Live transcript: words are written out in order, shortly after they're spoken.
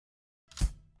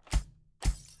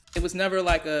It was never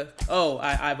like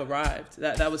I've arrived.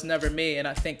 That was never me. And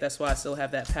I think that's why I still have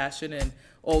that passion and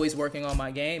always working on my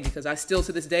game, because I still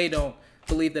to this day don't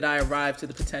believe that I arrived to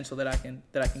the potential that I can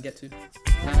get to.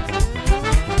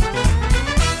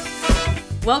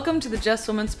 Welcome to the Just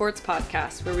Women Sports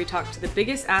Podcast, where we talk to the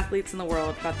biggest athletes in the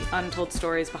world about the untold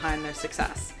stories behind their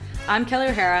success. I'm Kelly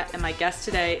O'Hara, and my guest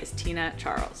today is Tina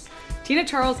Charles. Tina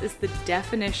Charles is the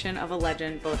definition of a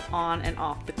legend both on and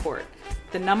off the court.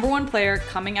 The number one player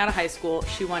coming out of high school,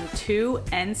 she won 2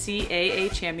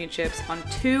 NCAA championships on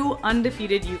 2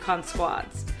 undefeated UConn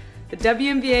squads. The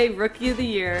WNBA Rookie of the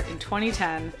Year in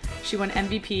 2010, she won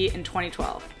MVP in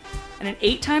 2012. And an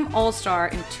 8-time All-Star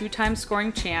and 2-time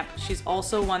scoring champ, she's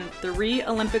also won 3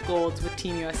 Olympic golds with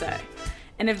Team USA.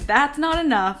 And if that's not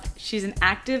enough, she's an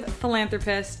active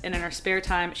philanthropist, and in her spare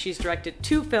time, she's directed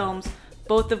 2 films,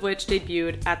 both of which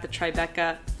debuted at the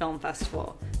Tribeca Film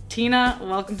Festival. Tina,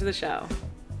 welcome to the show.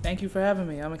 Thank you for having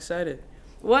me. I'm excited.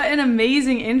 What an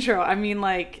amazing intro. I mean,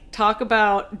 talk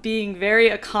about being very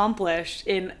accomplished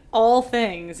in all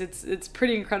things. It's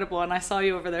pretty incredible. And I saw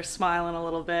you over there smiling a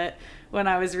little bit when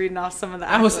I was reading off some of the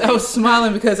accolades. I was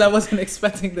smiling because I wasn't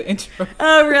expecting the intro.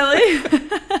 Oh, really?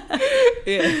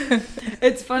 Yeah.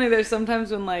 It's funny. There's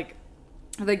sometimes when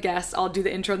the guests, I'll do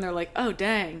the intro and they're like, "Oh,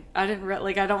 dang, I didn't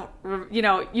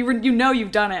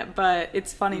you've done it," but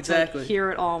it's funny Exactly. to hear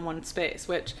it all in one space,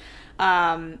 which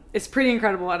is pretty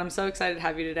incredible. And I'm so excited to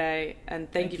have you today.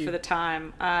 And thank you for the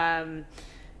time.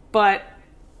 But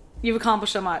you've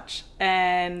accomplished so much.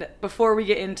 And before we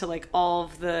get into all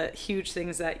of the huge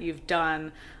things that you've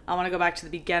done, I want to go back to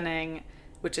the beginning,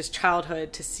 which is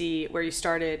childhood, to see where you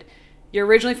started. You're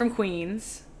originally from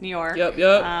Queens, New York.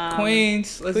 Yep.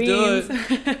 Queens. Let's do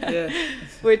it. Yeah.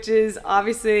 Which is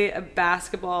obviously a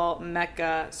basketball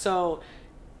mecca. So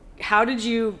how did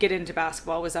you get into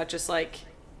basketball? Was that just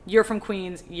you're from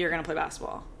Queens, you're going to play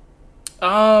basketball?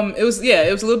 It was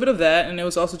a little bit of that, and it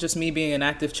was also just me being an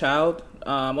active child.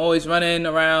 Always running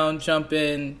around,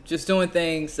 jumping, just doing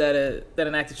things that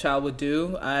an active child would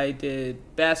do. I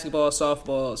did basketball,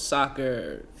 softball,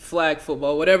 soccer, flag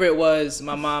football, whatever it was.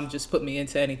 My mom just put me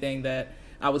into anything that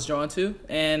I was drawn to.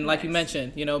 And like you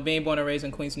mentioned, being born and raised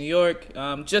in Queens, New York,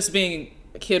 just being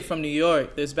a kid from New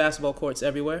York, there's basketball courts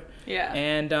everywhere. Yeah.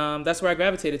 And that's where I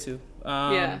gravitated to.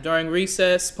 During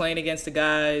recess, playing against the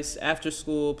guys, after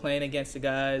school, playing against the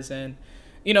guys. And,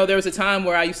 there was a time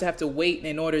where I used to have to wait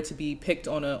in order to be picked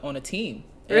on a team.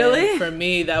 Really? And for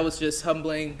me, that was just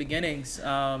humbling beginnings.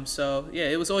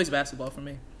 It was always basketball for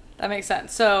me. That makes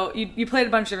sense. So you played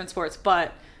a bunch of different sports,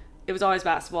 but it was always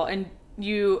basketball. And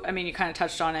you kind of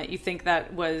touched on it. You think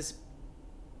that was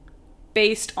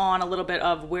based on a little bit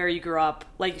of where you grew up.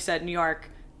 Like you said, New York,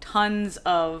 tons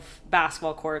of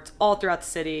basketball courts all throughout the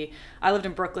city. I lived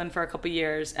in Brooklyn for a couple of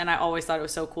years, and I always thought it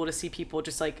was so cool to see people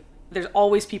just there's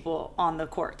always people on the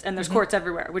courts, and there's courts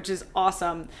everywhere, which is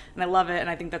awesome, and I love it. And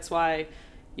I think that's why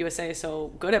USA is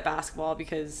so good at basketball,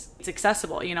 because it's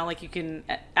accessible. You can,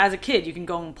 as a kid, you can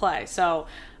go and play. So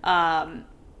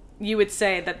you would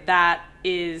say that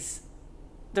is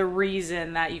the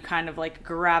reason that you kind of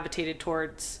gravitated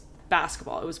towards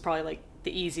basketball. It was probably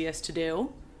the easiest to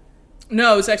do.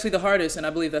 No, it was actually the hardest, and I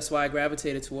believe that's why I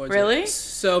gravitated towards it. Really?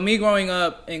 So me growing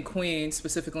up in Queens,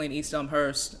 specifically in East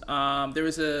Elmhurst, there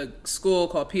was a school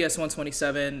called PS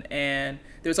 127, and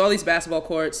there was all these basketball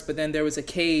courts, but then there was a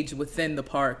cage within the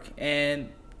park, and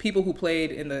people who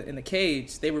played in the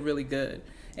cage, they were really good.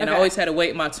 And I always had to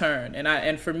wait my turn.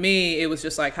 And for me, it was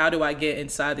just how do I get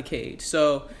inside the cage?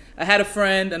 So I had a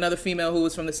friend, another female who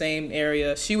was from the same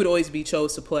area. She would always be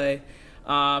chose to play.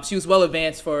 She was well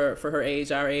advanced for her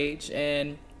age, our age.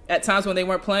 And at times when they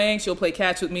weren't playing, she'll play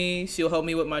catch with me. She'll help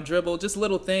me with my dribble, just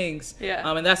little things. Yeah.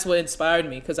 And that's what inspired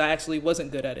me, because I actually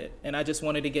wasn't good at it. And I just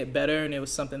wanted to get better, and it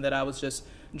was something that I was just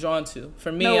drawn to.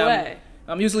 For me,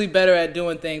 I'm usually better at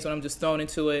doing things when I'm just thrown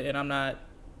into it and I'm not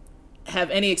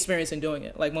have any experience in doing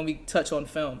it, like when we touch on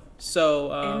film.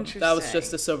 So that was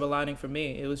just a silver lining for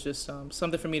me. It was just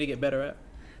something for me to get better at.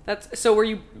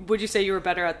 Would you say you were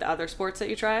better at the other sports that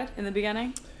you tried in the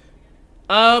beginning?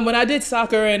 When I did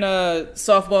soccer and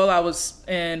softball, I was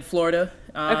in Florida.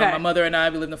 My mother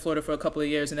and we lived in Florida for a couple of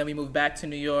years, and then we moved back to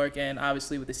New York. And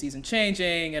obviously with the season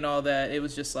changing and all that, it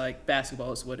was just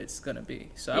basketball is what it's going to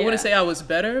be. So I wouldn't say I was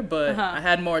better, but I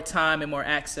had more time and more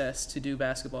access to do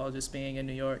basketball just being in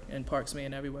New York and parks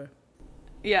being everywhere.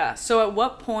 Yeah. So at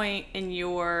what point in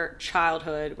your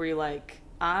childhood were you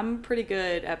I'm pretty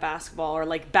good at basketball, or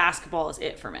basketball is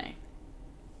it for me?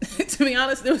 To be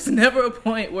honest, there was never a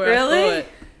point where I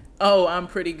thought, I'm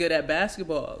pretty good at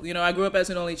basketball. I grew up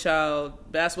as an only child.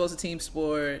 Basketball is a team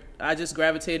sport. I just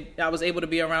gravitated. I was able to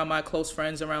be around my close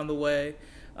friends around the way.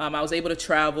 I was able to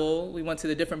travel. We went to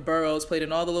the different boroughs, played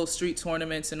in all the little street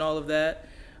tournaments and all of that.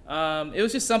 It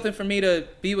was just something for me to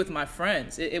be with my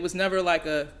friends. It was never like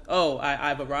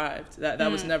I've arrived.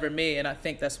 That was never me. And I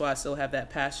think that's why I still have that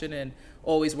passion and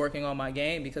always working on my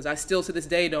game, because I still to this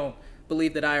day don't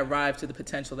believe that I arrived to the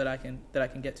potential that I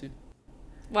can get to.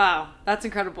 Wow, that's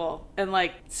incredible. And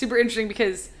like super interesting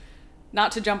because,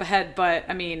 not to jump ahead, but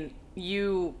I mean,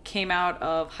 you came out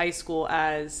of high school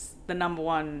as the number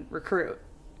one recruit.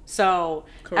 So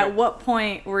Correct. At what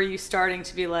point were you starting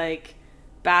to be like,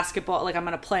 basketball, like I'm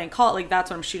going to play in college, like that's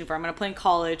what I'm shooting for. I'm going to play in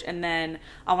college and then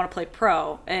I want to play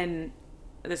pro. And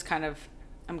this kind of,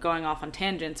 I'm going off on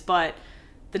tangents, but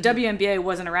the WNBA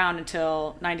wasn't around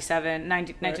until 1997,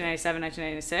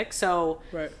 1996. So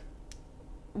right.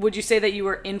 Would you say that you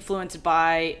were influenced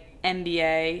by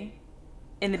NBA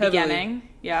in the beginning?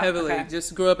 Yeah, heavily. okay.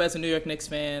 Just grew up as a New York Knicks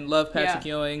fan. Loved Patrick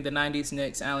Ewing, the 90s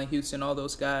Knicks, Allen Houston, all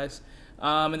those guys.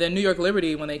 And then New York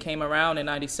Liberty, when they came around in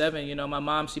 97, you know, my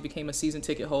mom, she became a season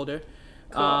ticket holder.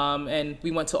 Cool. And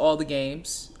we went to all the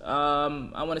games.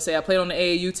 I want to say I played on the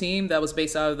AAU team that was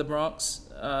based out of the Bronx,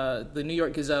 the New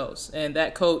York Gazelles. And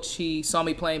that coach, he saw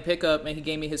me playing pickup and he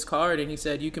gave me his card and he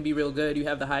said, "You can be real good. You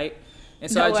have the height." And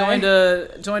so I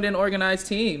joined an organized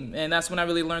team, and that's when I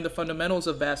really learned the fundamentals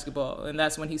of basketball. And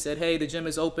that's when he said, "Hey, the gym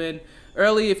is open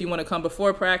early if you want to come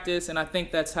before practice." And I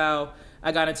think that's how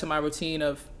I got into my routine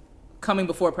of coming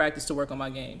before practice to work on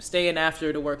my game, staying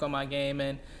after to work on my game.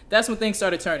 And that's when things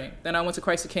started turning. Then I went to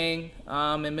Christ the King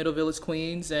in Middle Village,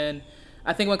 Queens. And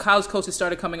I think when college coaches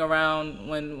started coming around,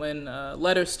 when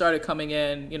letters started coming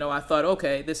in, you know, I thought,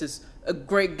 okay, this is a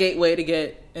great gateway to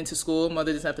get into school.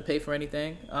 Mother doesn't have to pay for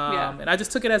anything. And I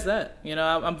just took it as that. You know,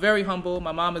 I'm very humble.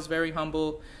 My mom is very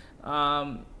humble.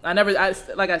 Like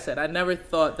I said, I never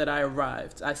thought that I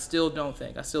arrived. I still don't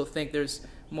think. I still think there's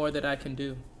more that I can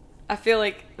do. I feel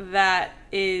like that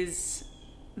is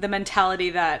the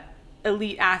mentality that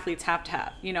elite athletes have to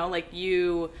have. You know, like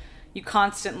you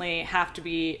constantly have to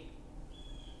be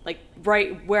like,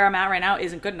 right where I'm at right now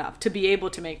isn't good enough to be able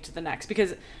to make to the next.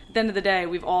 Because at the end of the day,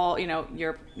 we've all, you know,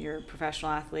 you're a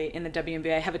professional athlete in the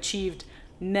WNBA, have achieved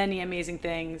many amazing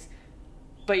things,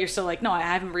 but you're still like, no, I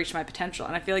haven't reached my potential.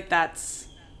 And I feel like that's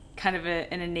kind of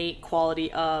an innate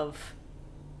quality of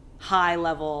high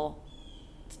level,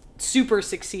 super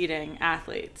succeeding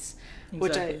athletes,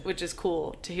 Exactly. which is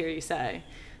cool to hear you say.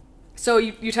 So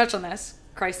you touched on this,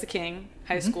 Christ the King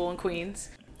High School in Queens.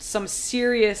 Some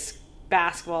serious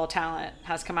basketball talent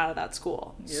has come out of that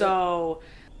school. Yep. So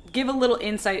give a little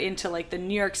insight into like the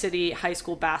New York City high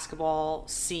school basketball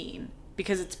scene,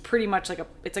 because it's pretty much like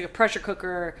a pressure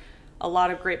cooker. A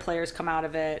lot of great players come out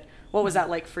of it. What was that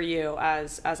like for you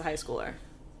as a high schooler?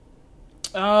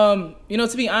 You know,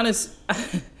 to be honest,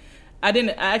 I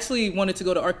actually wanted to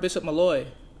go to Archbishop Malloy.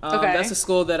 Okay. That's a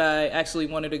school that I actually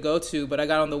wanted to go to, but I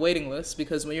got on the waiting list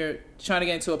because when you're trying to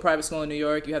get into a private school in New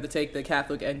York, you have to take the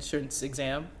Catholic entrance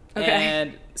exam. Okay.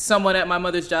 And someone at my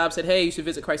mother's job said, "Hey, you should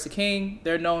visit Christ the King.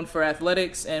 They're known for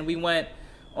athletics." And we went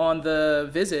on the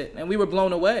visit, and we were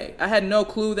blown away. I had no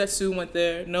clue that Sue went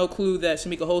there, no clue that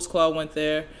Shamika Holtzclaw went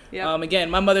there. Yep. Again,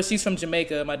 my mother, she's from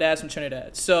Jamaica. My dad's from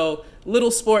Trinidad. So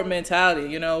little sport mentality,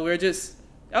 you know, we're just,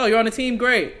 oh, you're on the team?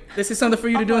 Great. This is something for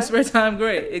you to do in spare time?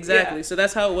 Great. Exactly. Yeah. So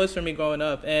that's how it was for me growing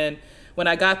up. And when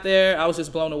I got there, I was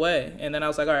just blown away. And then I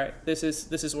was like, all right, this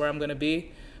is where I'm going to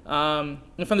be.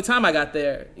 And from the time I got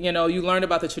there, you know, you learned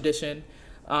about the tradition.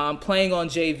 Playing on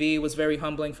JV was very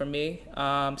humbling for me.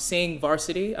 Seeing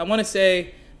varsity, I want to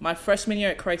say my freshman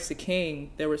year at Christ the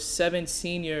King, there were 7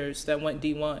 seniors that went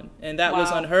D1, and that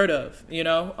was unheard of, you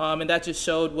know, and that just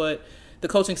showed what the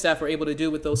coaching staff were able to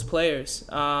do with those players.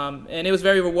 And it was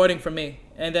very rewarding for me.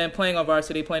 And then playing on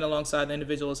varsity, playing alongside the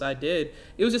individuals I did,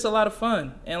 it was just a lot of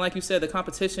fun. And like you said, the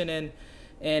competition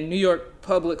in New York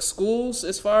public schools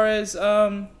as far as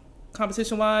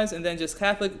competition-wise, and then just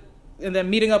Catholic, and then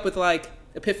meeting up with like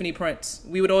Epiphany Prince.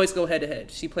 We would always go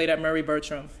head-to-head. She played at Murray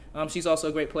Bertram. She's also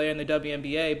a great player in the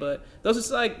WNBA, but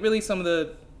those are like really some of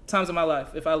the times of my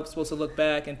life. If I was supposed to look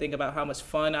back and think about how much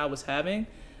fun I was having,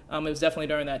 it was definitely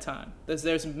during that time.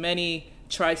 There's many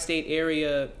tri-state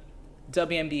area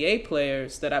WNBA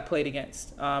players that I played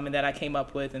against and that I came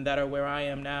up with and that are where I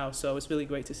am now. So it's really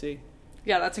great to see.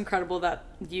 Yeah, that's incredible that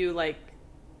you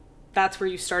that's where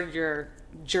you started your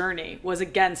journey, was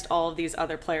against all of these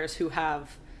other players who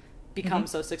have become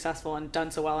so successful and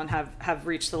done so well and have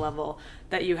reached the level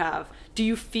that you have. Do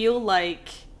you feel like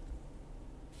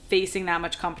facing that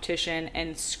much competition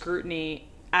and scrutiny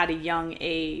at a young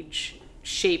age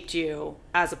shaped you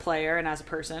as a player and as a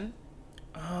person?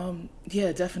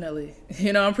 Yeah, definitely.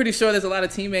 I'm pretty sure there's a lot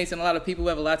of teammates and a lot of people who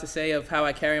have a lot to say of how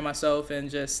I carry myself and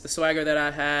just the swagger that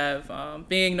I have,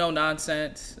 being no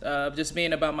nonsense, just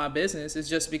being about my business. Is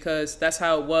just because that's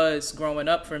how it was growing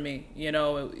up for me.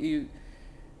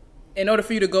 In order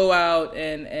for you to go out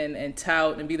and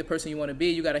tout and be the person you want to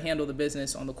be, you got to handle the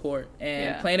business on the court.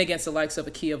 And playing against the likes of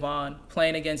Akia Vaughn,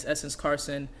 playing against Essence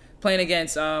Carson, playing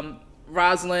against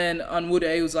Rosalind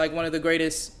Unwude, who's like one of the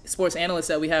greatest sports analysts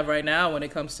that we have right now when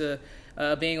it comes to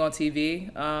being on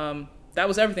TV. That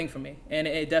was everything for me. And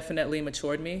it definitely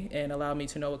matured me and allowed me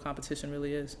to know what competition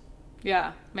really is.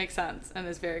 Yeah, makes sense. And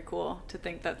it's very cool to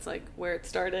think that's like where it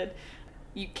started.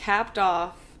 You capped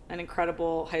off an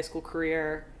incredible high school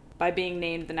career by being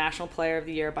named the National Player of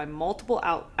the Year by multiple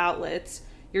outlets.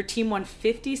 Your team won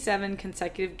 57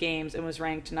 consecutive games and was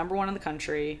ranked number 1 in the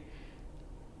country.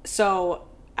 So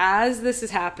as this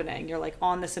is happening, you're like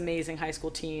on this amazing high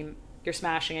school team, you're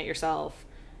smashing it yourself.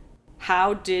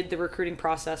 How did the recruiting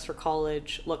process for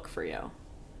college look for you?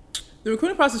 The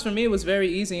recruiting process for me was very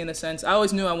easy in the sense I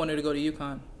always knew I wanted to go to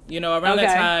UConn. Around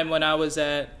that time when I was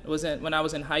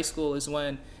in high school is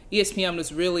when ESPN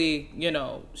was really,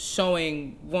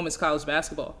 showing women's college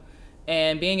basketball,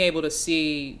 and being able to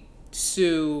see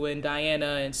Sue and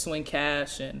Diana and Swing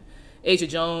Cash and Asia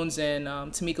Jones and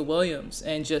Tamika Williams,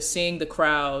 and just seeing the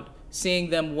crowd, seeing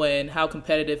them win, how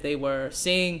competitive they were,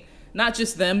 seeing not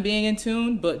just them being in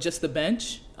tune, but just the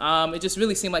bench. It just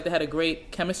really seemed like they had a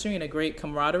great chemistry and a great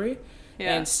camaraderie.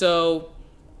 Yeah. And so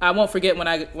I won't forget when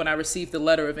I received the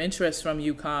letter of interest from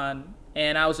UConn,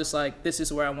 and I was just like, this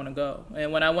is where I want to go.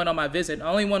 And when I went on my visit, I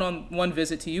only went on one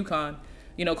visit to UConn,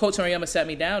 Coach Auriemma sat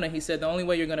me down and he said, the only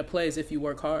way you're going to play is if you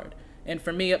work hard. And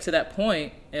for me, up to that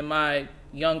point in my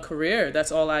young career, that's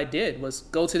all I did was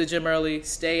go to the gym early,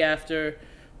 stay after,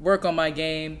 work on my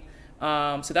game.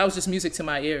 So that was just music to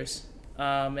my ears.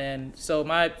 And so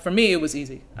for me, it was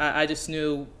easy. I just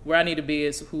knew where I need to be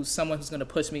is someone who's going to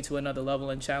push me to another level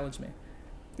and challenge me.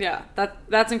 Yeah,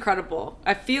 that's incredible.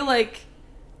 I feel like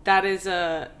that is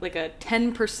a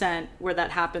 10% where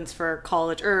that happens for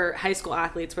college or high school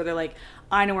athletes where they're like,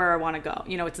 I know where I want to go.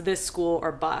 It's this school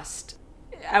or bust.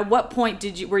 At what point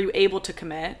were you able to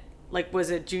commit? Like, was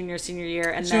it junior, senior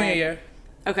year? Junior year.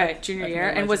 Okay, junior year.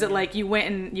 And was it like you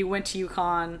went to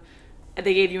UConn,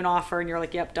 they gave you an offer and you're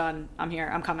like, yep, done. I'm here.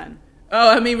 I'm coming. Oh,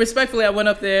 I mean, respectfully, I went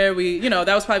up there.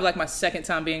 That was probably like my second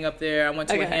time being up there. I went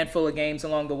to a handful of games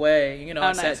along the way.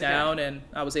 I sat down and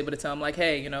I was able to tell them like,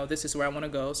 hey, this is where I want to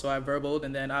go. So I verbaled,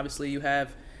 and then obviously you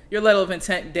have your letter of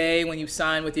intent day when you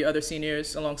sign with the other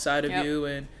seniors alongside of you,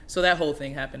 and so that whole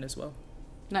thing happened as well.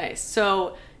 Nice.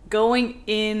 So going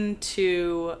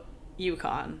into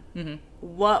UConn,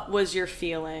 what was your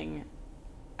feeling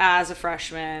as a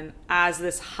freshman, as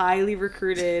this highly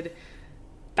recruited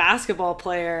basketball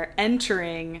player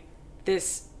entering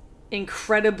this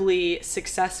incredibly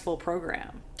successful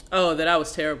program? Oh, that I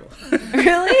was terrible.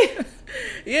 Really?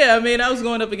 Yeah, I mean, I was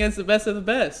going up against the best of the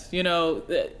best.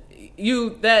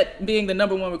 That being the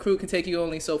number 1 recruit can take you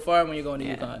only so far when you're going to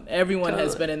UConn. Everyone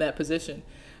has been in that position.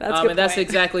 That's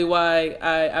exactly why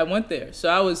I went there. So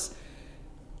I was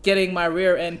getting my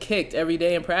rear end kicked every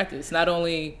day in practice, not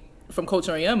only from Coach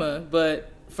Auriemma,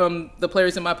 but from the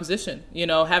players in my position,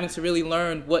 having to really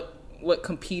learn what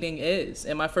competing is.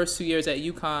 In my first 2 years at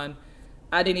UConn,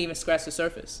 I didn't even scratch the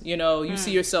surface. You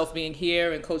see yourself being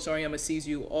here, and Coach Auriemma sees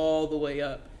you all the way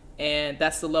up. And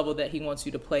that's the level that he wants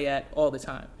you to play at all the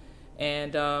time.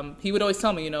 And he would always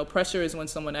tell me, pressure is when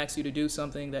someone asks you to do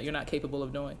something that you're not capable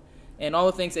of doing. And all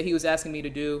the things that he was asking me to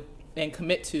do and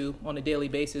commit to on a daily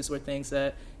basis were things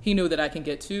that he knew that I can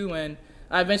get to. And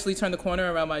I eventually turned the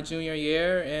corner around my junior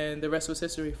year, and the rest was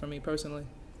history for me personally.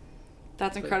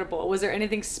 That's incredible. Was there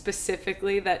anything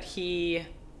specifically that he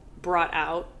brought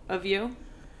out of you?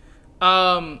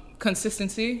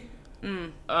 Consistency.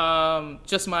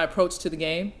 Just my approach to the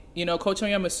game. Coach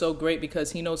Auriemma is so great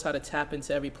because he knows how to tap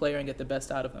into every player and get the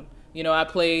best out of them. I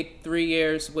played 3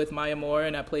 years with Maya Moore,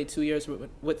 and I played 2 years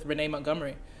with Renee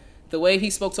Montgomery. The way he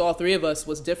spoke to all three of us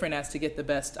was different as to get the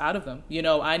best out of them.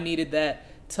 I needed that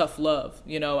tough love.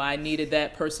 I needed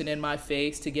that person in my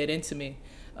face to get into me.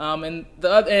 And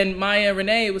Maya and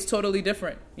Renee, it was totally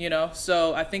different,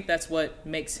 So I think that's what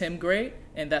makes him great,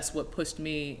 and that's what pushed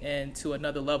me into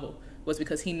another level, was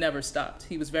because he never stopped.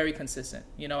 He was very consistent.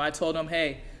 I told him,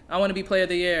 hey, I want to be Player of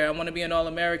the Year. I want to be an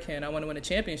All-American. I want to win a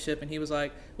championship. And he was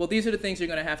like, well, these are the things you're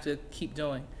going to have to keep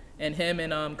doing. And him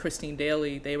and Christine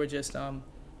Daly, they were just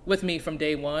with me from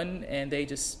day one, and they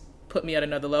just put me at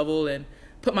another level and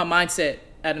put my mindset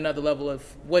at another level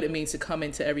of what it means to come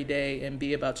into every day and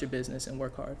be about your business and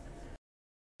work hard.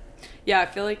 Yeah, I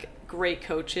feel like great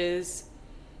coaches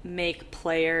make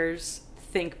players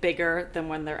think bigger than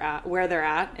when they're at where they're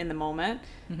at in the moment,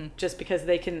 just because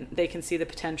they can see the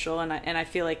potential. And I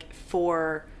feel like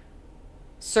for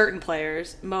certain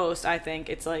players, most, I think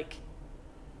it's like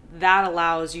that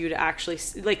allows you to actually,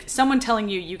 like, someone telling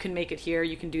you can make it here,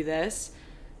 you can do this,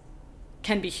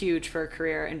 can be huge for a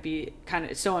career and be kind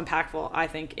of so impactful, I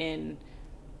think, in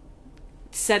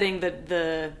setting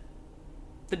the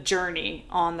journey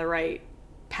on the right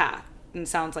path. And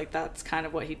sounds like that's kind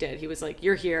of what he did. He was like,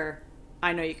 you're here,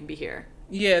 I know you can be here.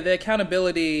 Yeah, the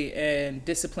accountability and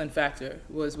discipline factor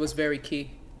was very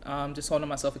key. Just holding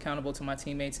myself accountable to my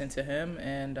teammates and to him,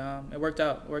 and it worked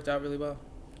out really well.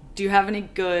 Do you have any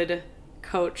good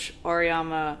Coach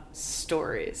Auriemma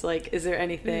stories? Like, is there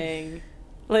anything,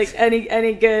 like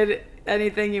any good,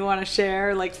 anything you want to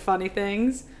share, like funny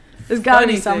things? There's got to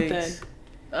be something.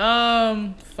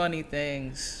 Funny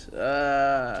things.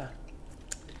 No,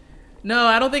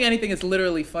 I don't think anything is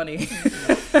literally funny.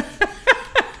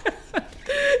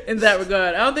 In that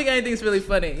regard, I don't think anything's really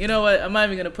funny. You know what? I'm not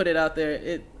even gonna put it out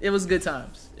there. It was good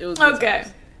times. It was good okay.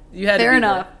 times. You had fair to be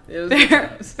enough. There. It was good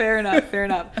times. Fair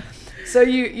enough. So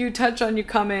you touch on, you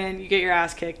come in, you get your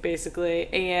ass kicked basically,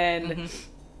 and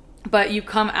but you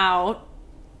come out,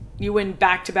 you win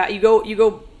back to back. You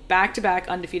go back to back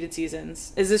undefeated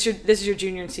seasons. Is this your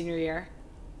junior and senior year?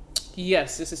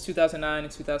 Yes, this is 2009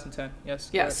 and 2010. Yes.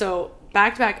 Yeah. Correct. So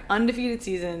back to back undefeated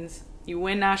seasons. You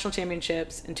win national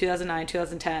championships in 2009,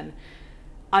 2010.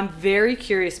 I'm very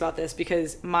curious about this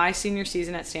because my senior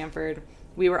season at Stanford,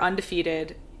 we were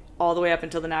undefeated all the way up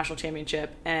until the national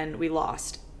championship, and we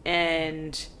lost.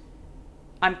 And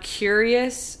I'm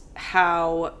curious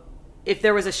if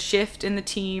there was a shift in the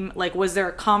team, like was there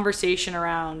a conversation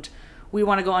around we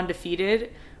want to go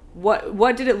undefeated?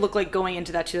 What did it look like going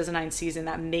into that 2009 season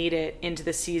that made it into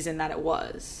the season that it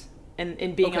was, and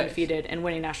in being undefeated and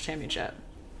winning national championship?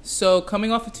 So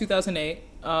coming off of 2008,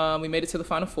 we made it to the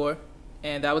Final Four,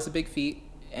 and that was a big feat.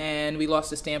 And we lost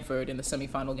to Stanford in the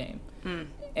semifinal game.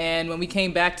 And when we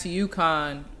came back to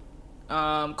UConn,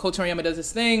 Coach Auriemma does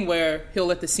this thing where he'll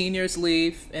let the seniors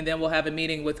leave, and then we'll have a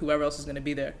meeting with whoever else is going to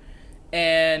be there.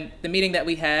 And the meeting that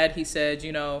we had, he said,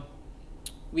 in order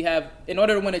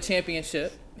to win a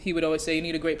championship, he would always say, you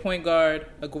need a great point guard,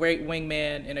 a great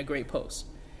wingman, and a great post.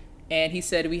 And he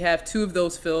said, we have two of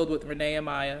those filled with Renee and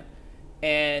Maya.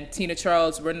 And Tina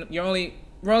Charles, we're only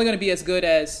going to be as good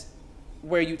as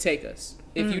where you take us.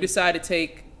 If you decide to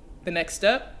take the next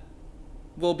step,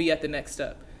 we'll be at the next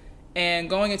step. And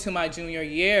going into my junior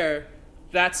year,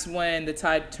 that's when the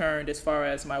tide turned as far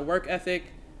as my work ethic,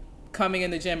 coming in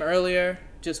the gym earlier,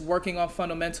 just working on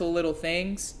fundamental little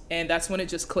things. And that's when it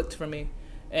just clicked for me.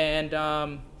 And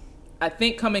I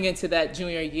think coming into that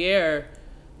junior year,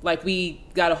 like, we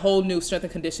got a whole new strength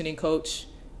and conditioning coach,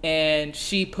 and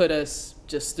she put us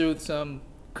just through some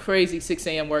crazy 6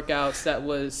 a.m. workouts that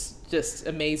was just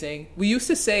amazing. We used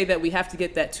to say that we have to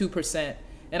get that 2%.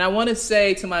 And I want to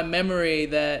say to my memory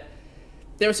that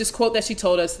there was this quote that she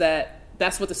told us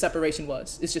that's what the separation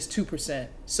was. It's just 2%.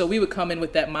 So we would come in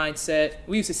with that mindset.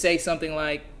 We used to say something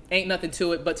like, ain't nothing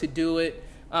to it but to do it.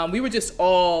 We were just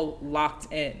all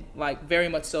locked in, like very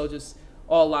much so, just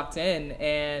all locked in.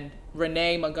 And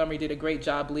Renee Montgomery did a great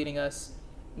job leading us.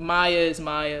 Maya is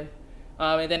Maya.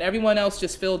 And then everyone else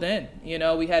just filled in.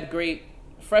 We had great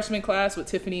freshman class with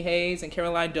Tiffany Hayes and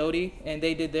Caroline Doty, and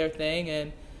they did their thing.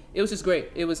 And it was just great.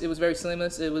 It was very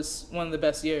seamless. It was one of the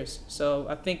best years. So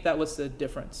I think that was the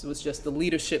difference. It was just the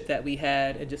leadership that we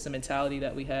had and just the mentality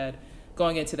that we had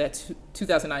going into that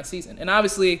 2009 season. And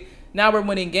obviously now we're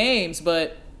winning games,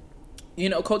 but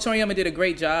Coach Auriemma did a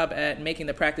great job at making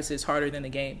the practices harder than the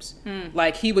games.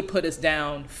 Like, he would put us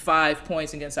down 5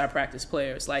 points against our practice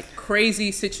players, like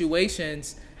crazy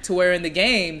situations, to where in the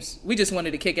games we just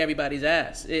wanted to kick everybody's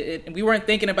ass. We weren't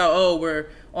thinking about, we're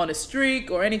on a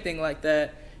streak or anything like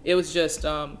that. It was just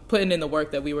putting in the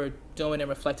work that we were doing and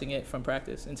reflecting it from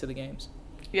practice into the games.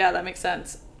 Yeah, that makes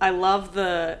sense. I love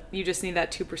you just need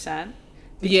that 2%,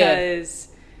 because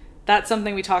that's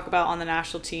something we talk about on the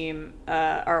national team.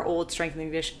 Our old strength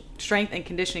and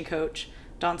conditioning coach,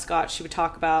 Dawn Scott, she would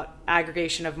talk about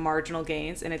aggregation of marginal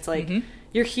gains. And it's like,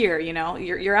 you're here,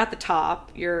 you're at the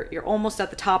top, you're almost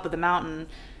at the top of the mountain,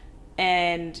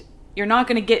 and you're not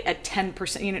going to get at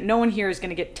 10%. No one here is going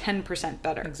to get 10%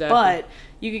 better. Exactly. But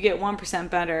you could get 1%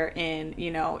 better in,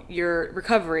 your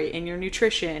recovery, in your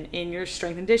nutrition, in your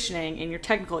strength and conditioning, in your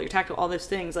tactical, all those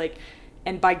things. Like,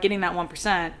 and by getting that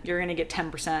 1%, you're going to get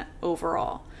 10%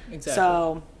 overall. Exactly.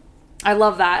 So I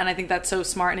love that. And I think that's so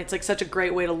smart. And it's like such a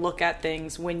great way to look at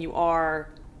things when you are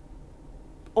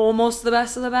almost the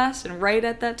best of the best and right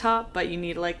at that top, but you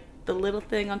need to the little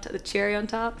thing on top, the cherry on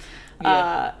top.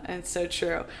 Yeah. And it's so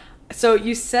true. So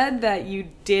you said that you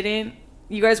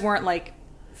guys weren't like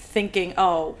thinking,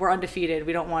 oh, we're undefeated,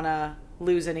 we don't want to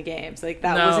lose any games. Like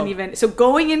that wasn't even, so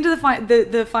going into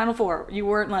the Final Four, you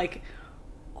weren't like,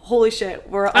 holy shit,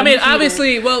 we're undefeated. I mean,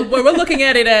 obviously, well, we're looking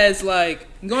at it as like,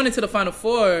 going into the Final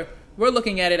Four, we're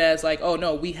looking at it as like, oh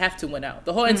no, we have to win out.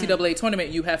 The whole NCAA tournament,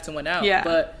 you have to win out. Yeah.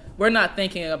 But we're not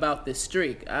thinking about this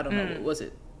streak. I don't know, what was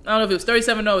it? I don't know if it was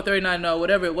 37-0 or 39-0,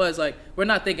 whatever it was. Like, we're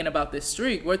not thinking about this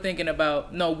streak. We're thinking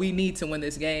about, no, we need to win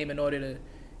this game in order to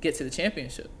get to the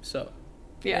championship. So,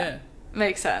 yeah.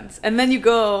 Makes sense. And then you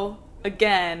go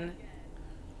again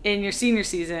in your senior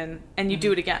season and you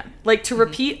do it again. Like, to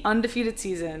repeat undefeated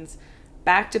seasons,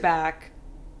 back-to-back,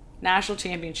 national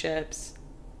championships,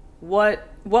 what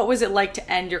was it like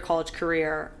to end your college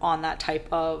career on that type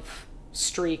of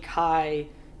streak, high,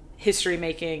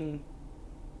 history-making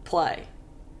play?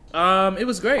 It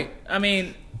was great. I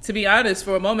mean, to be honest,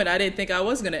 for a moment, I didn't think I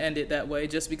was going to end it that way,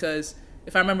 just because,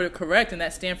 if I remember correct, in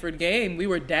that Stanford game, we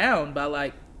were down by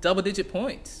like double-digit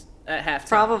points at halftime.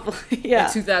 Probably, yeah.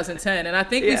 In 2010. And I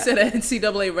think we set an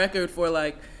NCAA record for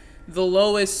like the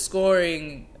lowest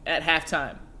scoring at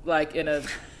halftime, like in a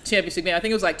championship game. I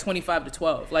think it was like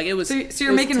 25-12. Like, it was. So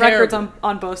you're making records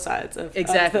on both sides of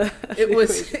exactly. Of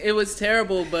it was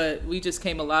terrible, but we just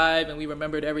came alive and we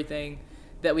remembered everything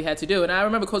that we had to do. And I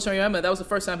remember Coach Auriemma, that was the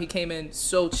first time he came in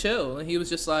so chill, and he was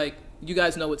just like, you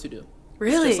guys know what to do.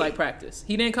 Really? It's just like practice.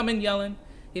 He didn't come in yelling.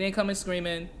 He didn't come in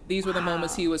screaming. These were the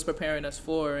moments he was preparing us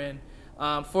for. And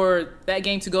for that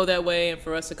game to go that way and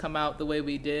for us to come out the way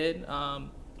we did, I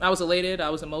was elated. I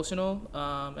was emotional.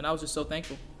 And I was just so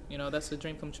thankful. You know, that's a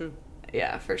dream come true.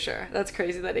 Yeah, for sure. That's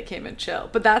crazy that it came in chill.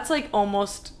 But that's like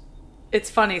almost, it's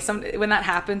funny. When that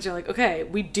happens, you're like, okay,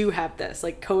 we do have this.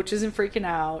 Like, coach isn't freaking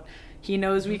out. He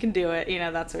knows we can do it. You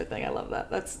know, that sort of thing. I love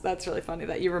that. That's really funny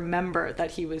that you remember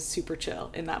that he was super chill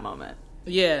in that moment.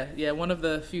 Yeah. One of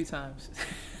the few times.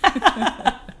 One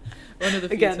of the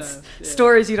few times. Yeah.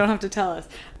 Stories you don't have to tell us.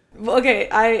 Well, okay,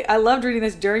 I loved reading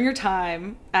this. During your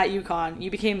time at UConn,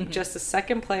 you became just the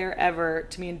second player ever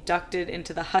to be inducted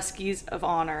into the Huskies of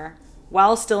Honor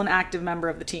while still an active member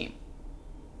of the team.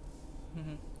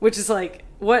 Which is like,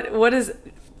 what is...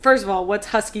 First of all, what's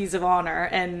Huskies of Honor,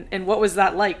 and what was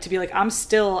that like to be like, I'm a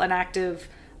student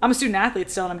athlete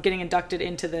still, and I'm getting inducted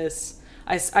into this.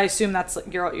 I assume that's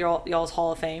like y'all's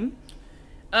Hall of Fame.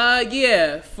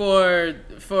 Yeah, for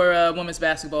women's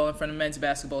basketball and for the men's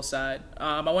basketball side.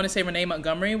 I want to say Renee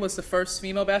Montgomery was the first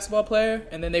female basketball player,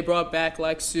 and then they brought back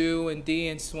like Sue and Dee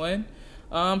and Swin.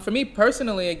 For me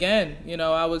personally, again, you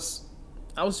know, I was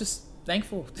just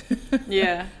thankful.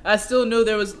 Yeah. I still knew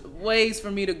there was ways for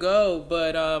me to go,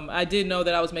 but I did know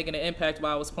that I was making an impact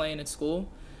while I was playing in school.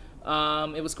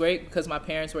 It was great because my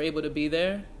parents were able to be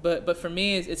there. But for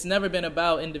me, it's never been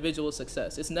about individual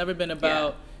success. It's never been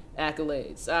about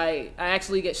accolades. I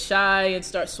actually get shy and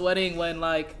start sweating when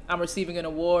like I'm receiving an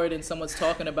award and someone's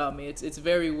talking about me. It's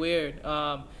very weird.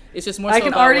 It's just more so I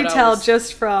can already tell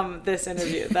just from this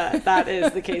interview that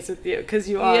is the case with you, because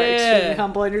you are extremely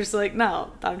humble and you're just like,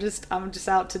 no, I'm just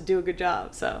out to do a good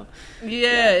job. So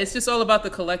it's just all about the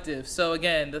collective. So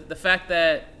again, the fact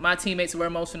that my teammates were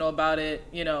emotional about it,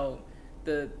 you know,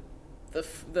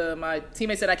 my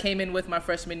teammates that I came in with my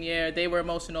freshman year, they were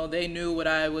emotional. They knew what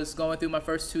I was going through my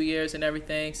first 2 years and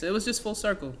everything. So it was just full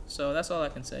circle. So that's all I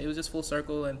can say. It was just full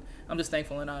circle, and I'm just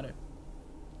thankful and honored.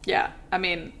 Yeah, I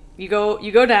mean, you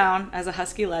go down as a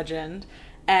Husky legend,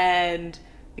 and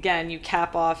again, you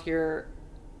cap off your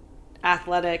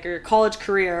athletic or your college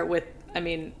career with, I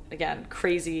mean, again,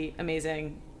 crazy,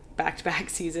 amazing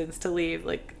back-to-back seasons to leave.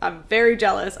 Like, I'm very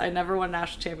jealous. I never won a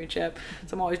national championship,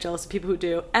 so I'm always jealous of people who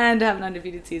do, and to have an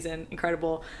undefeated season.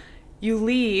 Incredible. You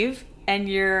leave, and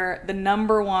you're the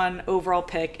number 1 overall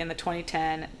pick in the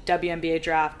 2010 WNBA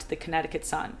draft, the Connecticut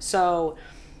Sun. So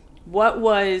what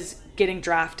was getting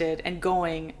drafted and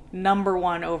going number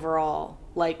 1 overall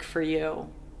like for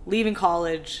you? Leaving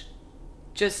college,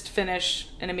 just finish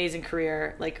an amazing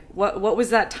career. Like, what was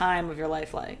that time of your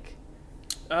life like?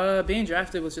 Being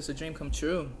drafted was just a dream come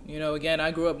true. You know, again,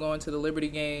 I grew up going to the Liberty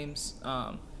games,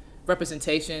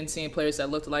 representation, seeing players that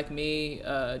looked like me,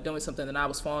 doing something that I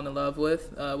was falling in love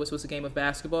with, which was the game of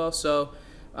basketball. So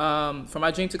for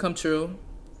my dream to come true,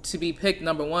 to be picked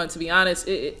number 1, to be honest,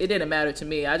 it didn't matter to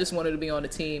me. I just wanted to be on the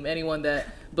team, anyone that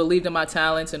believed in my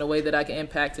talents in a way that I could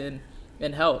impact and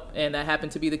help. And that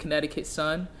happened to be the Connecticut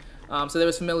Sun. So there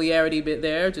was familiarity bit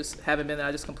there, just having been there.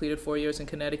 I just completed 4 years in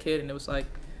Connecticut, and it was like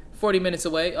 40 minutes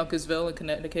away, Uncasville in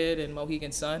Connecticut and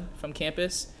Mohegan Sun from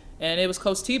campus. And it was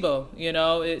Coach Tebow, you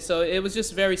know. So it was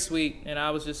just very sweet, and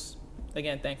I was just,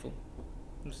 again, thankful.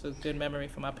 It's a good memory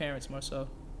for my parents more so.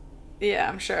 Yeah,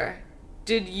 I'm sure.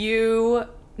 Did you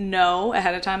know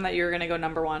ahead of time that you were going to go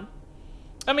number one?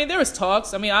 I mean, there was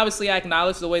talks. I mean, obviously, I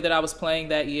acknowledged the way that I was playing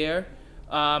that year.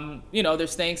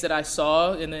 There's things that I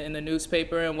saw in the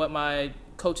newspaper and what my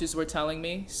coaches were telling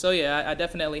me. So, yeah, I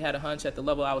definitely had a hunch at the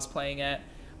level I was playing at.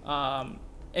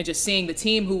 And just seeing the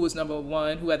team who was number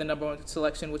one, who had the number one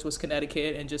selection, which was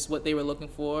Connecticut, and just what they were looking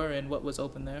for and what was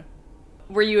open there.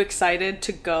 Were you excited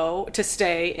to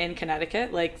stay in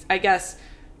Connecticut? Like, I guess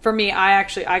for me,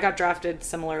 I got drafted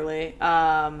similarly.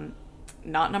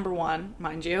 Not number one,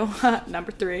 mind you,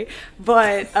 number 3.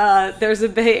 But there's a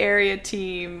Bay Area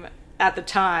team at the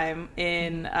time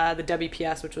in the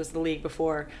WPS, which was the league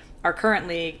before our current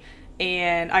league.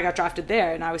 And I got drafted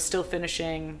there, and I was still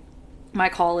finishing my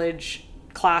college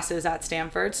classes at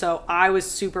Stanford. So I was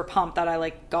super pumped that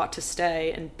I got to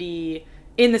stay and be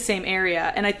in the same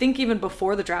area. And I think even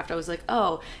before the draft, I was like,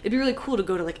 oh, it'd be really cool to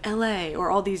go to LA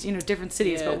or all these, different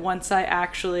cities. Yeah. But once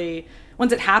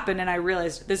it happened and I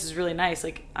realized this is really nice,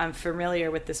 I'm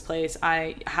familiar with this place.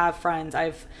 I have friends.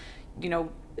 I've,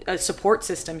 a support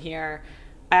system here.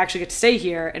 I actually get to stay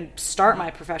here and start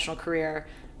my professional career.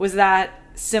 Was that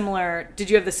similar? Did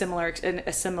you have a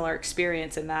similar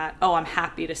experience in that, oh, I'm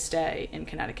happy to stay in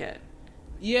Connecticut?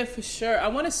 Yeah, for sure. I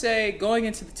want to say going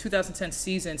into the 2010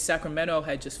 season, Sacramento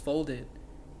had just folded.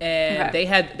 And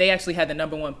okay. they actually had the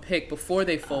number one pick before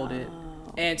they folded.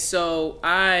 Oh. And so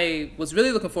I was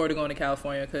really looking forward to going to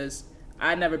California because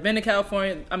I'd never been to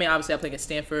California. I mean, obviously I played against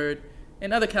Stanford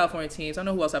and other California teams. I don't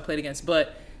know who else I played against,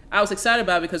 but I was excited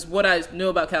about it because what I knew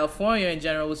about California in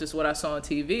general was just what I saw on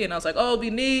TV. And I was like, oh, it'll be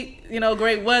neat,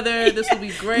 great weather. This will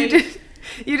be great.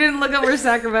 You didn't look up where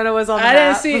Sacramento was on the map. I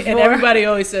didn't see it, and everybody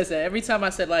always says that. Every time I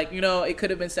said, it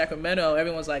could have been Sacramento,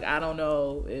 everyone's like, I don't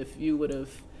know if you would have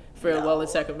fared well in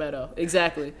Sacramento.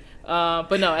 Exactly.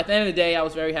 But no, at the end of the day, I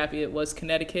was very happy it was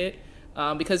Connecticut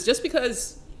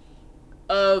because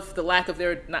of the lack of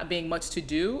there not being much to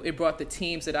do, it brought the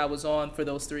teams that I was on for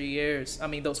those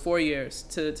 4 years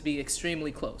to be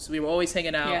extremely close. We were always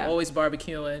hanging out, always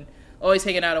barbecuing, always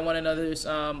hanging out in one another's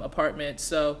apartments.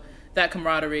 So that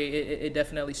camaraderie, it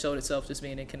definitely showed itself just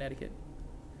being in Connecticut.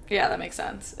 Yeah, that makes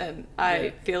sense. And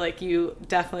I feel like you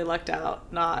definitely lucked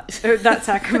out that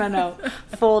Sacramento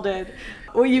folded.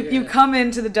 Well, you come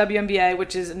into the WNBA,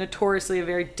 which is notoriously a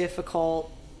very difficult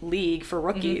league for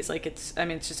rookies.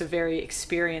 Mm-hmm. It's just a very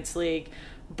experienced league.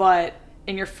 But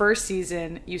in your first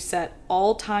season, you set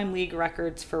all-time league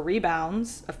records for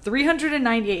rebounds of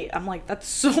 398. I'm like, that's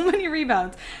so many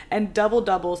rebounds. And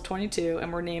double-doubles, 22,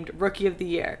 and were named Rookie of the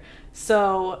Year.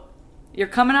 So you're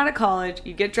coming out of college,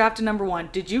 you get drafted number 1.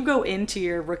 Did you go into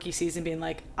your rookie season being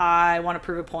like, I want to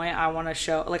prove a point, I want to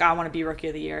show, I want to be Rookie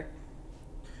of the Year?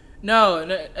 No,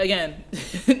 again,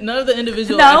 none of the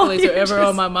individual accolades are ever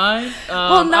on my mind.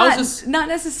 Not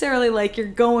necessarily you're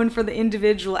going for the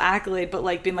individual accolade, but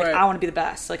being right. I want to be the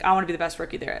best. I want to be the best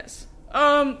rookie there is.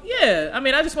 Yeah.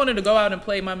 I just wanted to go out and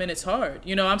play my minutes hard.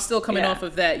 I'm still coming off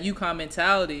of that UConn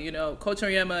mentality. Coach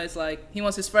Auriemma is he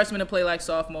wants his freshmen to play like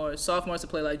sophomores to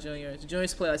play like juniors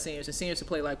to play like seniors, and seniors to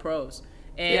play like pros.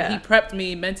 And he prepped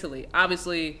me mentally.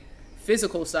 Obviously,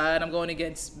 physical side, I'm going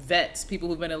against vets, people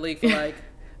who've been in the league for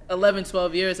 11,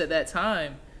 12 years at that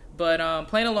time. But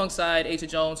playing alongside Asia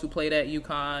Jones, who played at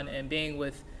UConn, and being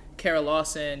with Kara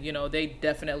Lawson, they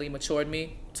definitely matured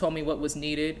me, told me what was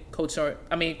needed. Coach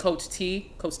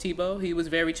Tebow, he was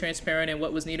very transparent in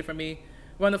what was needed for me.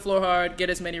 Run the floor hard, get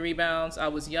as many rebounds. I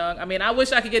was young. I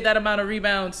wish I could get that amount of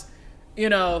rebounds,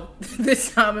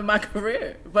 this time in my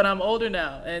career. But I'm older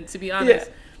now. And to be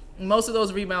honest, most of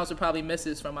those rebounds are probably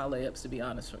misses from my layups, to be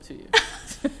honest to you.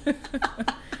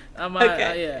 I'm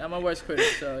my worst critic,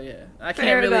 so yeah. I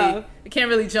can't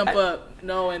really jump up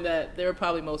knowing that they were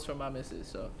probably most from my misses,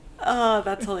 so. Oh,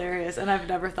 that's hilarious. And I've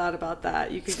never thought about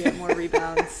that. You could get more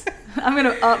rebounds. I'm going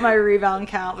to up my rebound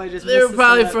count by just they were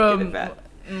probably from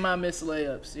my missed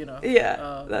layups,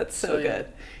 Yeah, that's so good.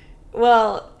 Yeah.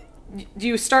 Well,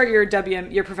 you start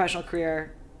your professional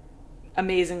career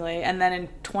amazingly, and then in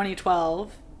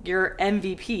 2012, you're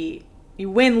MVP. You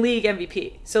win league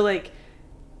MVP. So,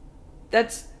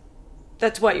 that's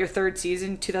what, your third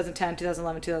season, 2010,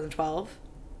 2011, 2012?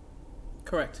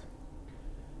 Correct.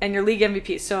 And your league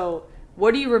MVP. So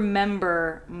what do you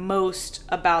remember most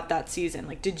about that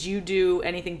season? Did you do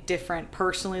anything different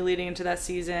personally leading into that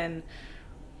season?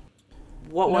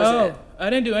 What was it?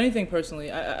 I didn't do anything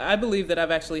personally. I believe that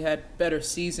I've actually had better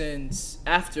seasons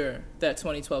after that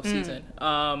 2012 season.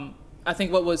 I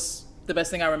think what was the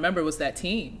best thing I remember was that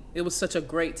team. It was such a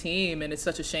great team, and it's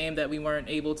such a shame that we weren't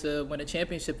able to win a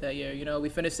championship that year. We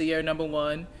finished the year number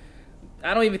 1.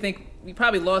 I don't even think we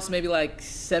probably lost maybe like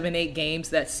 7-8 games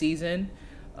that season.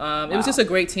 It was just a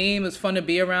great team. It was fun to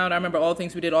be around. I remember all the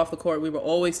things we did off the court. We were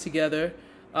always together.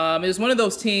 It was one of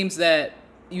those teams that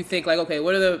you think like, okay,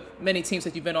 what are the many teams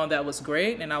that you've been on that was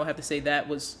great? And I would have to say that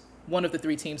was one of the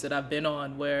 3 teams that I've been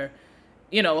on where,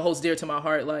 it holds dear to my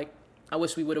heart. Like, I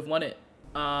wish we would have won it.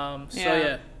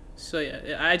 So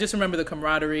yeah, I just remember the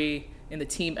camaraderie and the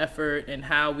team effort and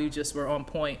how we just were on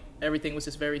point. Everything was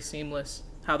just very seamless,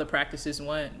 how the practices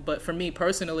went. But for me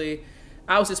personally,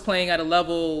 I was just playing at a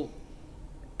level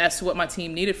as to what my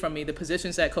team needed from me, the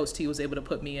positions that Coach T was able to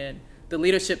put me in, the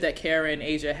leadership that Kara and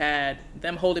Asia had,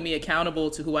 them holding me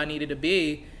accountable to who I needed to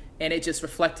be, and it just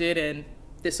reflected, and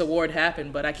this award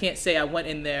happened. But I can't say I went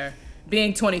in there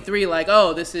being 23 like, oh,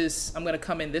 I'm going to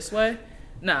come in this way.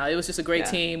 No, it was just a great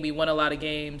team. We won a lot of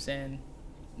games, and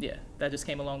yeah, that just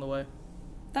came along the way.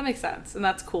 That makes sense, and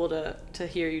that's cool to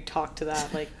hear you talk to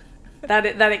that, like that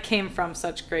it came from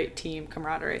such great team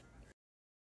camaraderie.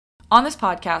 On this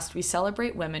podcast, we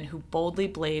celebrate women who boldly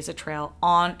blaze a trail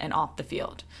on and off the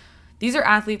field. These are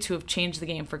athletes who have changed the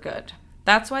game for good.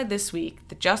 That's why this week,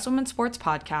 the Just Women Sports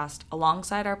podcast,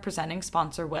 alongside our presenting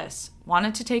sponsor, WIS,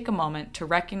 wanted to take a moment to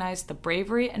recognize the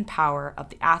bravery and power of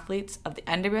the athletes of the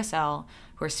NWSL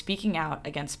who are speaking out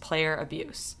against player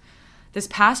abuse. This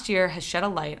past year has shed a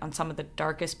light on some of the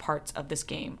darkest parts of this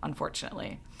game,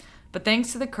 unfortunately. But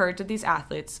thanks to the courage of these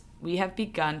athletes, we have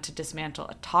begun to dismantle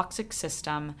a toxic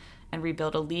system and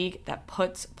rebuild a league that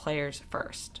puts players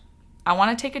first. I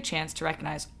want to take a chance to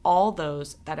recognize all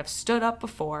those that have stood up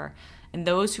before and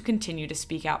those who continue to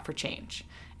speak out for change.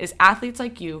 It is athletes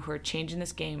like you who are changing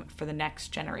this game for the next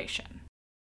generation.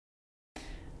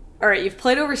 All right, you've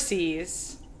played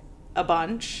overseas a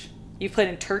bunch. You've played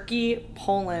in Turkey,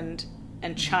 Poland,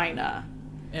 and China.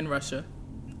 And Russia.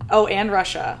 Oh, and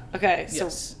Russia. Okay, so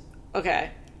yes.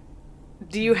 Okay.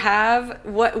 Do you have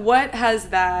what has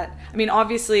that? I mean,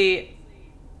 obviously,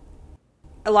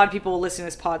 a lot of people listening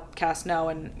to this podcast know,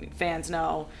 and fans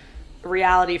know,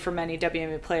 reality for many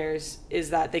WNBA players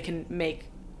is that they can make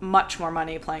much more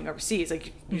money playing overseas.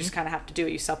 Like, you just kind of have to do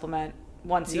it. You supplement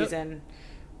one season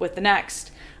with the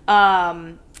next.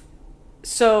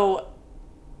 So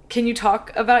can you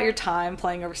talk about your time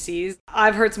playing overseas?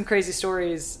 I've heard some crazy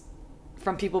stories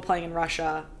from people playing in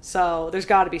Russia, so there's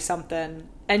got to be something.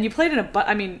 And you played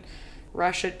in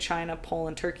Russia, China,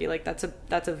 Poland, Turkey. Like, that's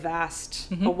a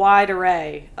vast, a wide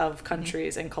array of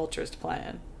countries and cultures to play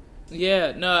in.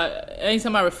 Yeah, no,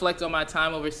 anytime I reflect on my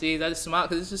time overseas, I just smile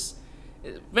because it's just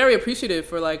very appreciative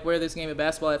for like where this game of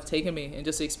basketball has taken me and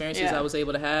just the experiences I was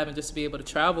able to have and just to be able to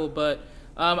travel. But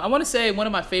I want to say one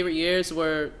of my favorite years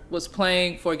was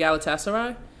playing for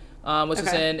Galatasaray, which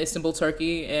was in Istanbul,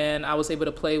 Turkey, and I was able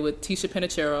to play with Tisha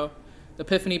Penicheiro,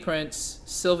 Epiphany Prince,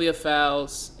 Sylvia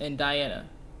Fowles, and Diana.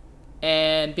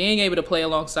 And being able to play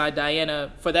alongside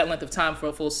Diana for that length of time for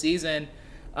a full season,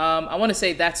 I want to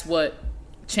say that's what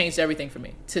changed everything for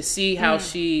me. To see how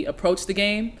she approached the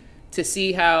game, to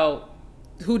see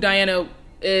who Diana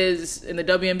is in the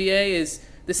WNBA is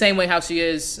the same way how she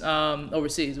is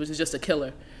overseas, which is just a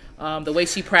killer. The way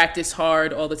she practiced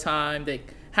hard all the time,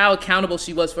 how accountable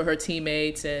she was for her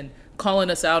teammates and calling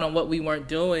us out on what we weren't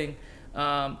doing.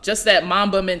 Just that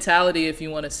Mamba mentality, if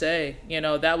you want to say,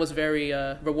 that was very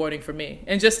rewarding for me.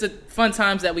 And just the fun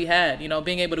times that we had,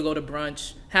 being able to go to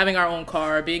brunch, having our own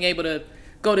car, being able to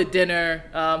go to dinner,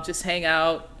 just hang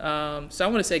out. So I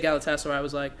want to say Galatasaray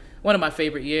was like one of my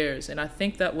favorite years. And I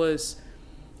think that was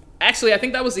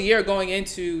the year going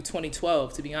into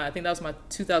 2012, to be honest. I think that was my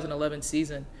 2011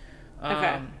 season.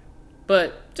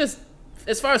 But just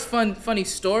as far as funny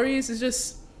stories, it's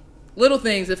just little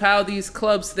things of how these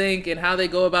clubs think and how they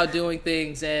go about doing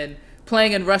things, and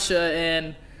playing in Russia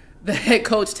and the head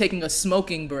coach taking a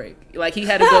smoking break. Like, he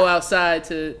had to go outside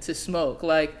to smoke.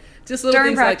 Like, just little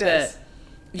During things practice. like that.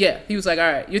 Yeah, he was like,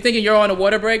 all right, you're thinking you're on a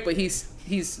water break, but he's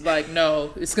like,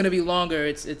 no, it's going to be longer.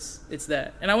 It's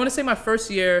that. And I want to say my first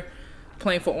year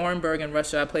playing for Orenburg in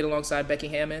Russia, I played alongside Becky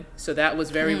Hammond. So that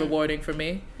was very rewarding for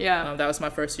me. Yeah. That was my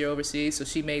first year overseas, so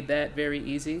she made that very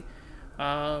easy.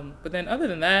 But then other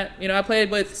than that, I played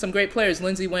with some great players,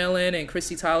 Lindsay Whalen and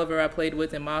Christy Tolliver I played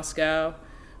with in Moscow.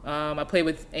 I played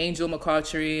with Angel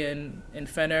McCautry and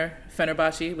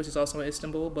Fenerbahce, which is also in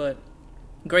Istanbul, but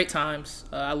great times.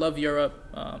 I love Europe.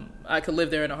 I could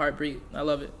live there in a heartbeat. I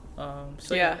love it.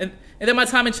 And then my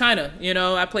time in China,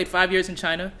 I played 5 years in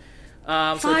China.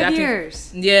 5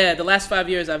 years? Yeah, the last 5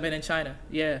 years I've been in China.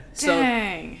 Yeah.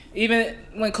 Dang. So even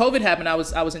when COVID happened, I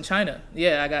was in China.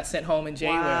 Yeah, I got sent home in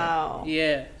January. Wow.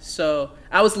 Yeah. So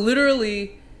I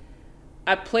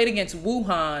played against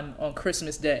Wuhan on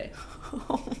Christmas Day.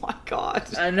 Oh my God.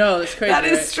 I know, it's crazy. That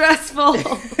is right? stressful.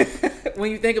 When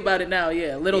you think about it now,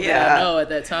 yeah, little did I know at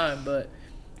that time, but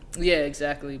yeah,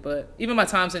 exactly. But even my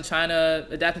times in China,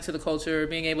 adapting to the culture,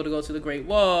 being able to go to the Great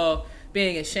Wall,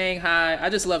 being in Shanghai, I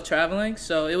just love traveling,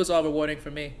 so it was all rewarding for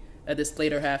me at this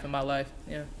later half in my life.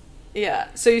 Yeah. Yeah.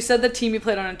 So you said the team you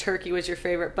played on in Turkey was your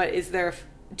favorite, but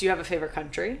do you have a favorite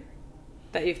country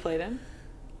that you've played in?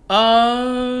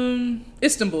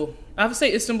 Istanbul. I would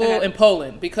say Istanbul and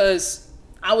Poland, because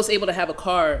I was able to have a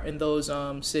car in those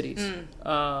cities.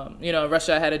 You know, in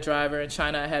Russia I had a driver, in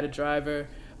China I had a driver.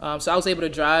 So I was able to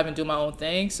drive and do my own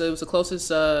thing. So it was the closest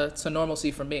to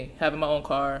normalcy for me, having my own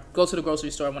car, go to the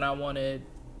grocery store when I wanted,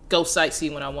 go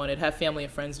sightsee when I wanted, have family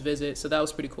and friends visit. So that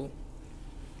was pretty cool.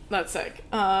 That's sick.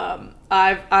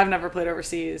 I've never played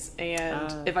overseas,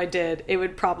 and if I did, it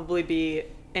would probably be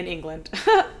in England.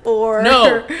 Or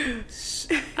no,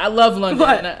 I love London.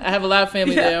 What? I have a lot of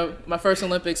family there. My first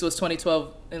Olympics was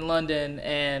 2012 in London,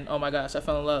 and oh my gosh, I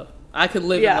fell in love. I could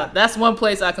live in London. That's one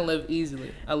place I can live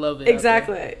easily. I love it.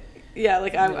 Exactly. Yeah,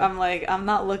 like I'm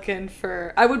not looking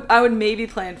for. I would maybe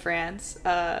play in France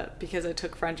because I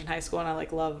took French in high school and I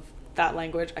love that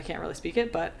language. I can't really speak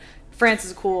it, but France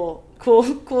is a cool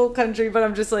country. But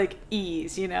I'm just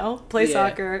ease, play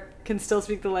soccer, can still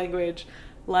speak the language.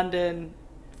 London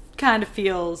kind of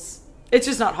feels, it's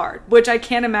just not hard, which I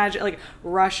can't imagine.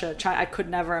 Russia, China, I could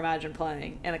never imagine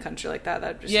playing in a country like that.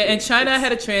 That just in China I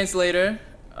had a translator.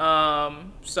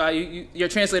 So your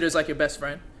translator is like your best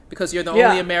friend, because you're the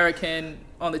only American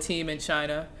on the team in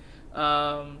China.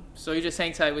 So you just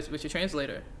hang tight with your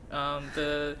translator.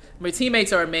 My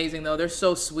teammates are amazing though. They're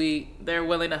so sweet. They're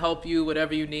willing to help you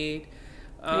whatever you need.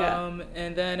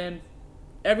 And then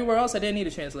everywhere else I didn't need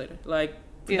a translator.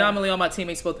 Predominantly all my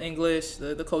teammates spoke English.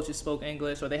 The coaches spoke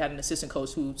English, or they had an assistant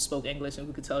coach who spoke English and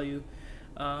who could tell you.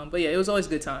 But yeah, it was always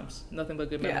good times. Nothing but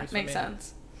good memories for me. Makes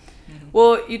sense. Mm-hmm.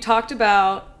 Well, you talked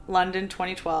about London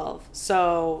 2012.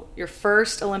 So your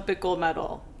first Olympic gold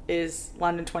medal is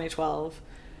London 2012.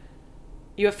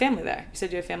 You have family there. You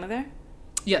said you have family there?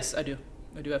 Yes, I do.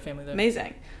 I do have family there.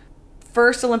 Amazing.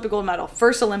 First Olympic gold medal,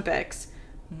 first Olympics.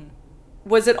 Mm-hmm.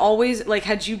 Was it always,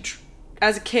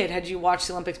 as a kid, had you watched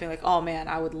the Olympics being oh man,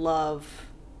 I would love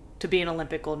to be an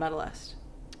Olympic gold medalist?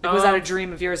 Was that a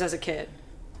dream of yours as a kid?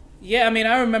 Yeah, I mean,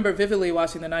 I remember vividly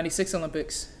watching the 96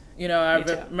 Olympics.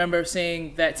 I remember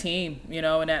seeing that team, in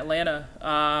Atlanta.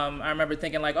 I remember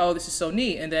thinking oh, this is so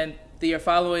neat. And then the year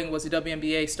following was the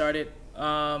WNBA started.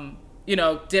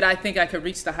 Did I think I could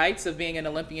reach the heights of being an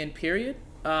Olympian, period?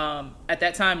 At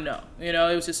that time, no. It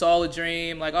was just all a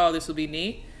dream, oh, this will be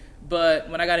neat. But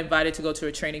when I got invited to go to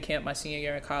a training camp my senior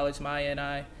year in college, Maya and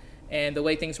I, and the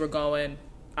way things were going,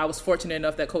 I was fortunate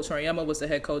enough that Coach Horiyama was the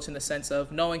head coach, in the sense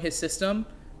of knowing his system,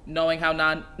 knowing how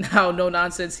no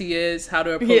nonsense he is, how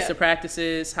to approach the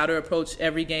practices, how to approach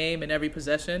every game and every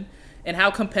possession, and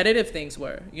how competitive things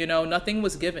were. Nothing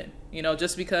was given.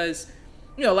 Just because,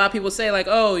 a lot of people say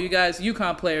oh, you guys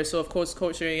UConn players, so of course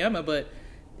Coach Horiyama, but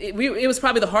it was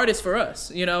probably the hardest for us,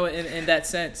 in that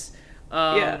sense.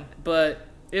 But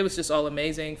it was just all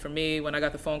amazing for me. When I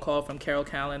got the phone call from Carol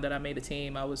Callan that I made a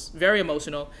team, I was very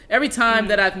emotional. Every time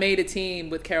that I've made a team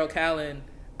with Carol Callan,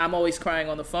 I'm always crying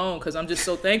on the phone because I'm just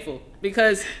so thankful.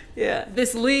 Because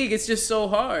this league is just so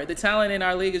hard. The talent in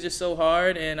our league is just so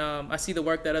hard, and I see the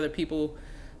work that other people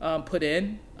put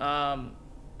in.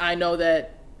 I know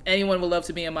that anyone would love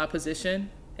to be in my position,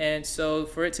 and so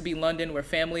for it to be London, where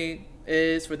family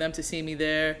is, for them to see me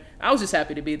there, I was just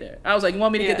happy to be there. I was you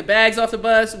want me to get the bags off the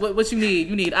bus? What you need?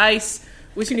 You need ice?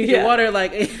 What you need? Your water?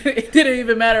 It didn't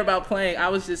even matter about playing. I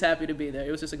was just happy to be there.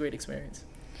 It was just a great experience.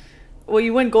 Well,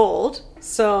 you win gold.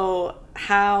 So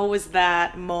how was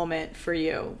that moment for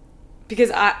you?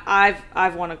 Because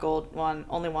I've won a gold one,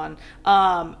 only one.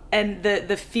 And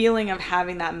the feeling of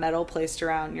having that medal placed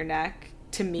around your neck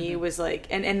to me was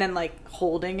and then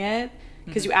holding it,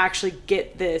 because you actually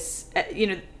get this,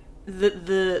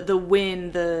 the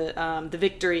win, the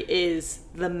victory is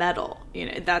the medal.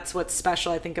 That's what's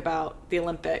special, I think, about the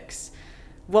Olympics.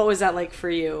 What was that like for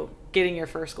you, getting your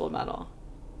first gold medal?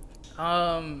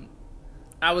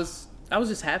 I was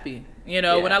just happy.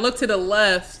 When I looked to the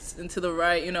left and to the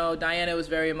right, Diana was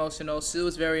very emotional. Sue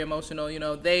was very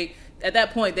emotional. They, at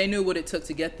that point, they knew what it took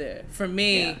to get there. For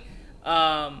me,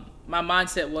 my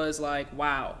mindset was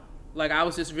wow. I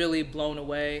was just really blown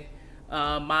away.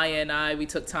 Maya and I, we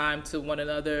took time to one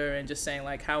another and just saying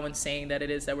how insane that it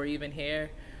is that we're even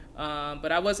here.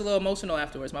 But I was a little emotional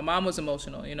afterwards. My mom was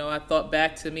emotional. I thought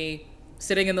back to me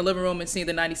sitting in the living room and seeing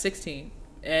the 96 team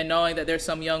and knowing that there's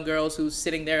some young girls who's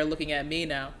sitting there looking at me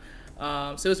now.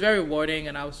 So it was very rewarding,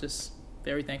 and I was just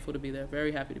very thankful to be there,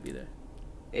 very happy to be there.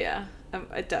 Yeah,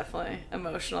 I definitely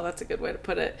emotional. That's a good way to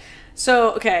put it.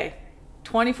 So, okay,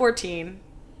 2014,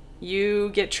 you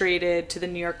get traded to the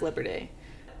New York Liberty.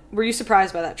 Were you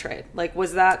surprised by that trade? Like,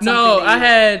 was that something No,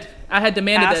 that I had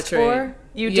demanded that trade. for?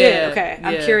 You did? Okay,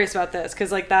 I'm curious about this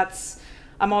because, like,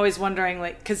 I'm always wondering,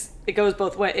 like, because it goes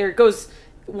both ways. It goes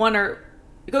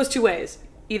two ways.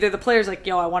 Either the player's like,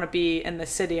 yo, I want to be in this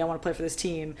city, I want to play for this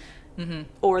team,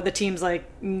 or the team's like,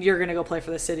 you're gonna go play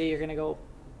for this city, you're gonna go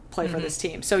play for this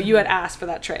team. So you had asked for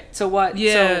that trade. So what?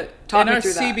 Yeah. So talk me our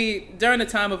through that. During the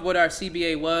time of what our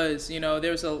CBA was,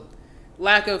 there was a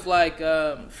lack of like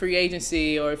free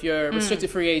agency, or if you're a restricted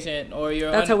free agent, or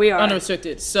you're That's how we are.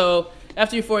 unrestricted. So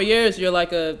after your 4 years, you're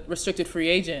like a restricted free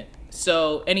agent.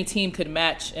 So any team could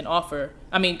match an offer.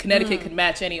 I mean, Connecticut could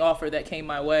match any offer that came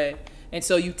my way. And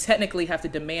so you technically have to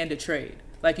demand a trade.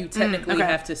 Like you technically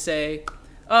have to say,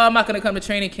 oh, I'm not going to come to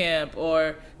training camp,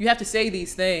 or you have to say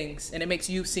these things, and it makes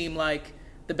you seem like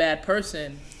the bad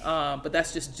person. But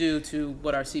that's just due to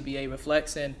what our CBA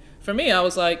reflects. And for me, I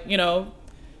was like,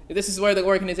 this is where the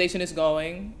organization is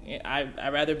going.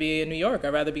 I'd rather be in New York.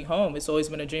 I'd rather be home. It's always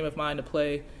been a dream of mine to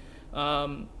play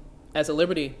as a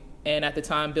Liberty. And at the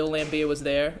time, Bill Laimbeer was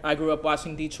there. I grew up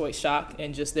watching Detroit Shock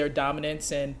and just their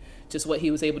dominance and just what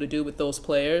he was able to do with those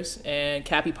players. And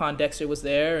Cappie Pondexter was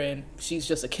there, and she's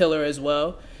just a killer as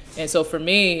well. And so for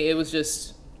me, it was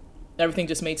just, everything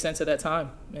just made sense at that time.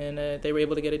 And they were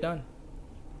able to get it done.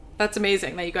 That's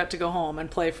amazing that you got to go home and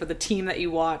play for the team that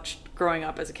you watched growing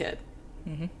up as a kid.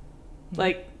 Mm-hmm.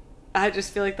 Like, I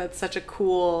just feel like that's such a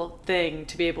cool thing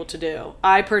to be able to do.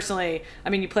 I personally,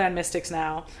 you play on Mystics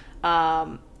now.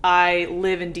 I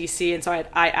live in DC, and so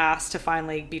I asked to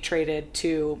finally be traded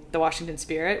to the Washington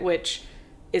Spirit, which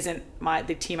isn't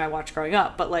the team I watched growing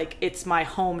up, but like it's my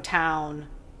hometown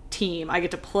team. I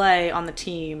get to play on the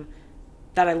team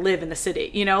that I live in the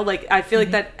city. Like I feel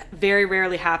like that very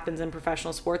rarely happens in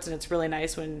professional sports, and it's really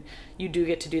nice when you do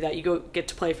get to do that. You get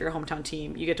to play for your hometown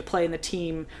team. You get to play in the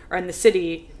team or in the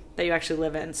city that you actually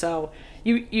live in. So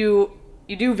you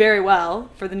do very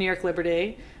well for the New York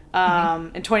Liberty.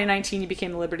 In 2019, you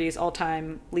became the Liberty's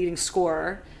all-time leading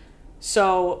scorer.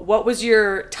 So what was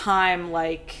your time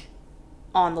like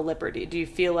on the Liberty? Do you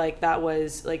feel like that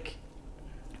was like,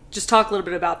 just talk a little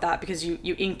bit about that, because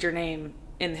you inked your name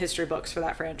in the history books for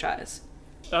that franchise.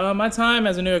 My time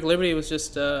as a New York Liberty was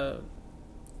just, I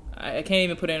can't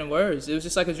even put it in words. It was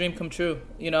just like a dream come true.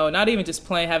 Not even just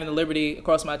having the Liberty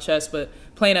across my chest, but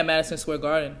playing at Madison Square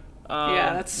Garden.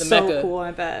 Yeah, that's so Mecca. Cool,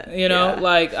 I bet.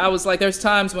 Like I was like, there's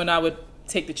times when I would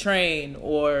take the train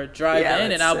or drive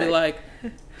in, and I'll be like,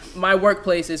 my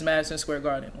workplace is Madison Square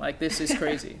Garden. Like, this is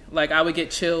crazy. Like, I would get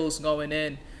chills going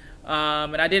in.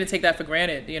 And I didn't take that for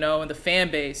granted, and the fan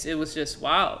base, it was just,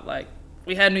 wow. Like,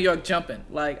 we had New York jumping.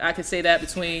 Like, I could say that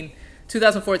between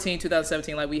 2014,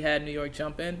 2017, like, we had New York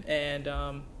jumping. And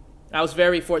I was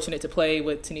very fortunate to play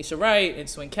with Tanisha Wright and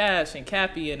Swing Cash and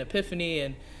Cappie and Epiphany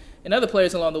and other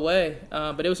players along the way.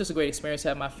 But it was just a great experience to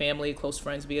have my family, close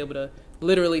friends be able to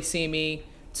literally see me,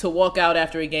 to walk out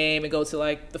after a game and go to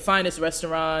like the finest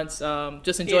restaurants,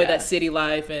 just enjoy that city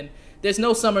life. And there's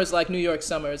no summers like New York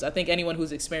summers. I think anyone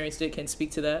who's experienced it can speak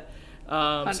to that.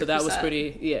 So that was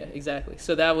pretty, exactly.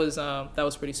 So that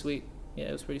was pretty sweet. Yeah,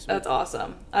 it was pretty sweet. That's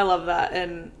awesome. I love that.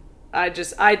 And I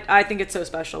think it's so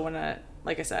special when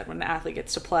like I said, when an athlete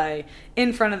gets to play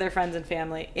in front of their friends and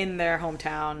family in their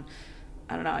hometown.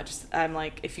 I don't know. I'm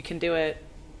like, if you can do it,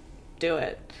 do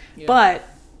it. Yeah. But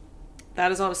that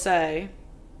is all to say,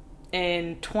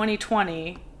 in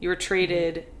 2020, you were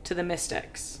traded to the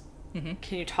Mystics. Mm-hmm.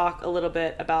 Can you talk a little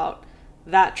bit about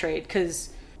that trade? Because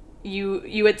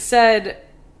you had said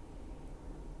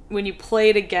when you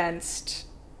played against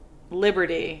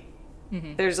Liberty,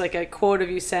 there's like a quote of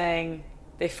you saying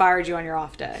they fired you on your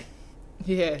off day.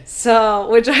 Yeah. So,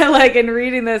 which I like, in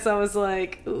reading this, I was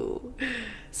like, ooh.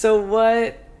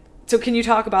 So can you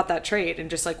talk about that trade and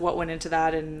just like what went into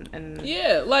that and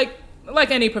Yeah, like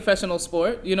any professional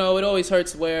sport, it always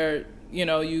hurts where,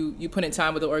 you put in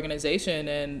time with the organization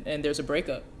and there's a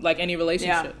breakup. Like any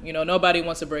relationship, nobody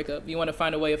wants a breakup. You want to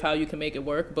find a way of how you can make it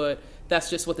work, but that's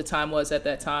just what the time was at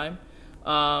that time.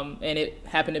 And it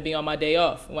happened to be on my day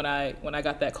off when I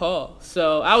got that call.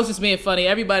 So I was just being funny.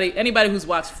 Anybody who's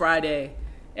watched Friday,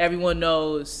 everyone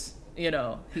knows,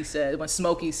 he said, when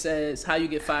Smokey says how you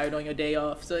get fired on your day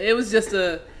off. So it was just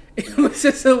a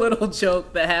little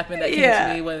joke that happened that came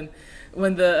to me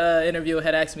when the interviewer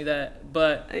had asked me that.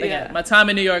 But again, my time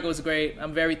in New York was great.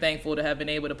 I'm very thankful to have been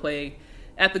able to play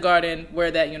at the Garden, wear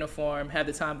that uniform, have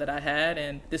the time that I had,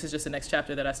 and this is just the next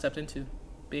chapter that I stepped into,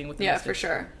 being with the Mystics. For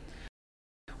sure.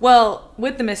 Well,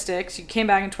 with the Mystics, you came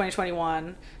back in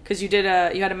 2021 because you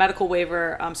had a medical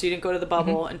waiver, so you didn't go to the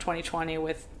bubble in 2020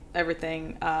 with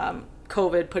everything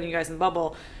COVID putting you guys in the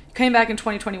bubble. You came back in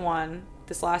 2021,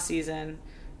 this last season,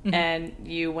 and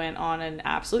you went on an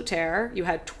absolute tear. You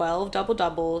had 12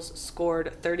 double-doubles,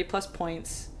 scored 30-plus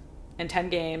points in 10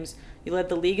 games. You led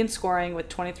the league in scoring with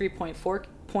 23.4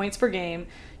 points per game.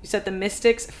 You set the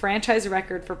Mystics franchise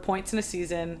record for points in a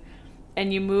season,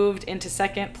 and you moved into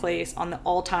second place on the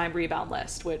all-time rebound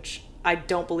list, which I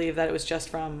don't believe that it was just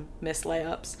from missed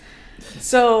layups.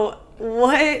 So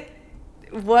what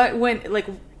went, like,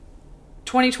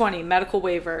 2020, medical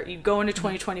waiver, you go into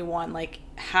 2021, like,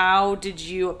 how did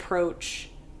you approach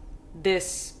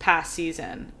this past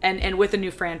season and with a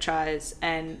new franchise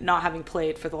and not having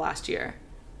played for the last year?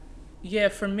 Yeah,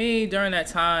 for me, during that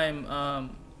time,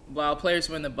 while players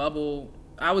were in the bubble,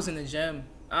 I was in the gym.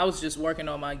 I was just working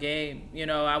on my game.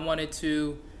 I wanted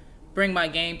to bring my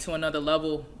game to another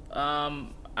level.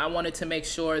 I wanted to make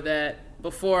sure that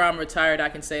before I'm retired, I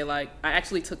can say, like, I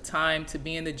actually took time to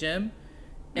be in the gym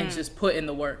and just put in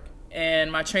the work. And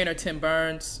my trainer, Tim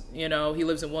Burns, he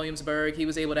lives in Williamsburg. He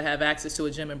was able to have access to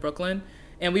a gym in Brooklyn.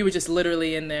 And we were just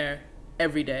literally in there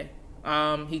every day.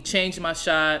 He changed my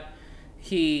shot.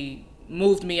 He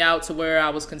moved me out to where I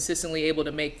was consistently able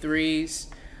to make threes.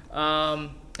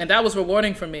 And that was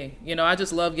rewarding for me. I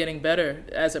just love getting better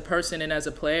as a person and as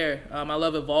a player. I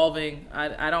love evolving.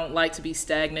 I don't like to be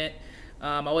stagnant.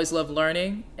 I always love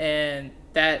learning. And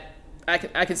that I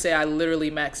can say I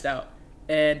literally maxed out.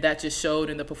 And that just showed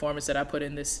in the performance that I put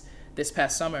in this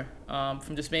past summer,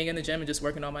 from just being in the gym and just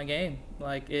working on my game.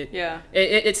 Like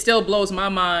it still blows my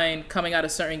mind coming out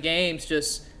of certain games,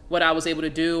 just what I was able to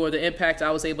do or the impact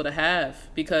I was able to have.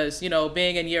 Because,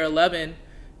 being in year 11,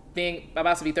 being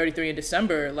about to be 33 in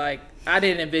December, like, I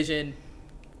didn't envision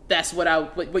that's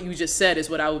what you just said is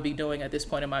what I would be doing at this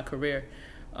point in my career.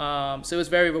 So it was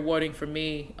very rewarding for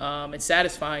me, and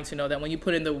satisfying to know that when you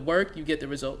put in the work, you get the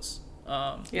results.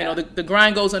 The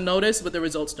grind goes unnoticed, but the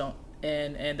results don't.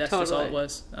 And that's just all it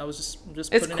was. I was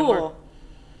just putting in work.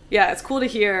 Yeah, it's cool to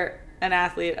hear an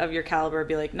athlete of your caliber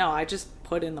be like, no, I just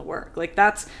put in the work. Like,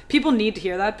 that's, people need to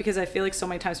hear that, because I feel like so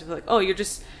many times people are like, oh, you've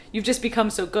just become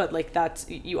so good. Like,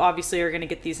 you obviously are going to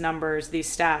get these numbers,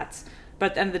 these stats.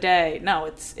 But at the end of the day, no,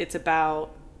 it's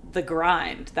about the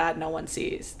grind that no one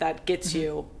sees, that gets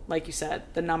you, like you said,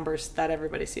 the numbers that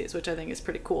everybody sees, which I think is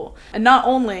pretty cool. And not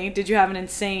only did you have an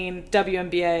insane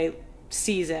WNBA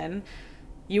season,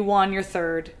 you won your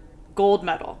third gold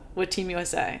medal with Team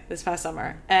USA this past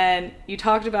summer. And you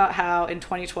talked about how in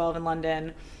 2012 in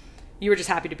London, you were just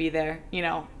happy to be there.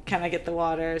 Can I get the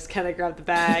waters? Can I grab the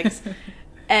bags?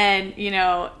 And,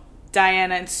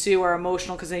 Diana and Sue are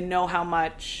emotional because they know how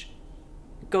much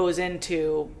goes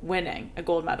into winning a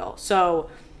gold medal. So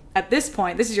at this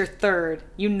point, this is your third,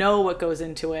 what goes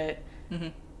into it.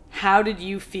 How did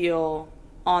you feel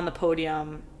on the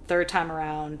podium, third time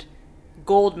around,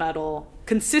 gold medal,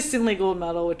 consistently gold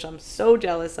medal, which I'm so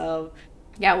jealous of?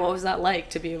 Yeah, what was that like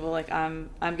to be able, like, I'm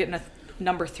getting a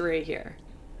number 3 here?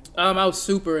 I was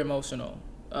super emotional.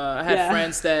 I had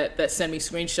friends that sent me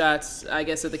screenshots, I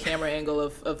guess, of the camera angle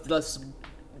of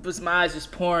my eyes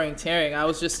just tearing. I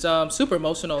was just super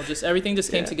emotional. Just everything just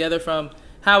came together, from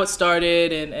how it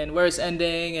started and where it's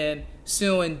ending, and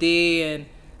Sue and Dee, and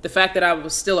the fact that I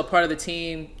was still a part of the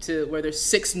team, to where there's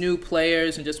 6 new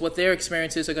players, and just what their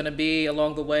experiences are going to be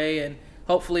along the way, and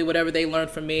hopefully whatever they learned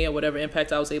from me or whatever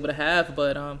impact I was able to have.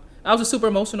 But I was just super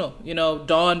emotional.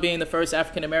 Dawn being the first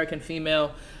African-American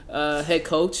female head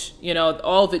coach,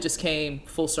 all of it just came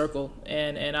full circle,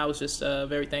 and I was just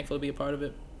very thankful to be a part of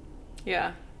it.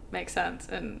 Yeah, makes sense,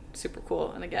 and super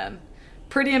cool. And again,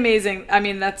 pretty amazing. I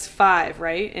mean, that's 5,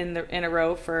 right, in a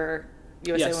row for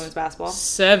USA women's basketball.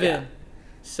 7. Yeah.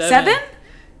 7?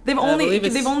 They've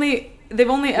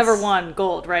only ever won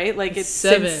gold, right? Like, it's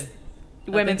 7. Since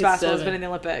women's basketball has been in the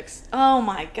Olympics. Oh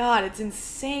my God, it's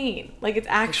insane. Like, it's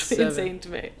actually insane to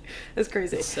me. It's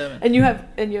crazy. It's 7. And you have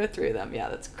 3 of them. Yeah,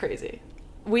 that's crazy.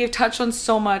 We have touched on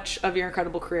so much of your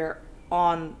incredible career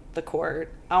on the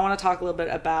court. I want to talk a little bit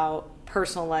about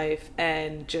personal life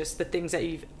and just the things that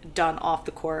you've done off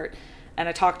the court. And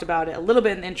I talked about it a little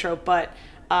bit in the intro, but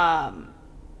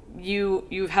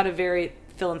you've had a very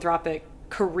philanthropic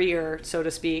career, so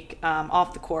to speak,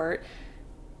 off the court.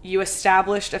 You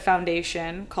established a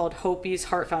foundation called Hopi's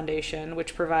Heart Foundation,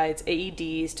 which provides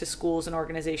AEDs to schools and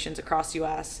organizations across the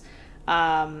U.S.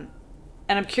 And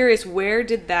I'm curious, where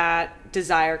did that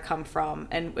desire come from,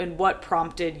 and what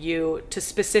prompted you to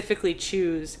specifically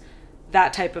choose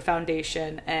that type of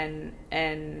foundation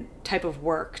and type of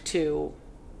work to,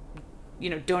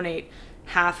 donate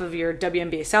half of your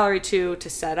WNBA salary to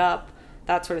set up,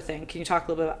 that sort of thing. Can you talk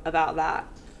a little bit about that?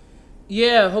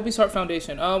 Yeah, Hopi's Heart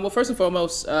Foundation. Well, first and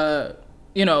foremost,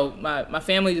 my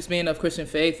family just being of Christian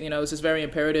faith, it's just very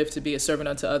imperative to be a servant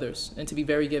unto others and to be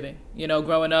very giving.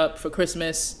 Growing up for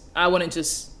Christmas, I wouldn't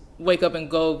just wake up and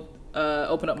go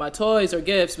open up my toys or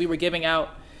gifts. We were giving out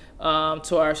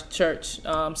to our church.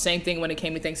 Same thing when it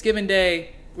came to Thanksgiving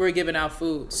Day, we were giving out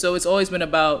food. So it's always been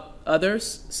about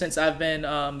others since I've been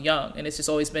young, and it's just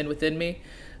always been within me.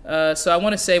 So I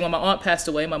want to say when my aunt passed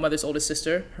away, my mother's oldest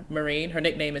sister, Maureen, her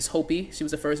nickname is Hopi. She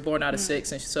was the firstborn out of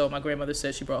 6. And so my grandmother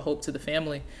said she brought hope to the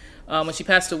family. When she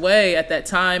passed away at that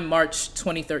time, March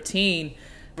 2013,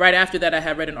 right after that, I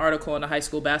had read an article on a high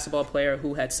school basketball player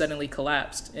who had suddenly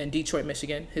collapsed in Detroit,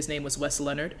 Michigan. His name was Wes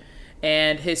Leonard.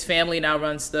 And his family now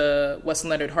runs the Wes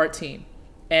Leonard Heart Team.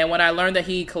 And when I learned that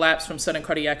he collapsed from sudden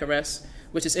cardiac arrest,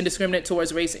 which is indiscriminate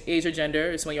towards race, age, or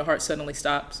gender, it's when your heart suddenly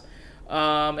stops.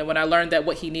 And when I learned that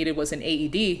what he needed was an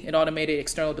AED, an automated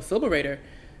external defibrillator,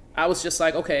 I was just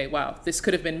like, okay, wow, this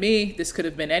could have been me. This could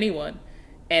have been anyone.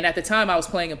 And at the time, I was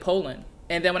playing in Poland.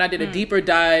 And then when I did a deeper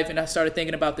dive and I started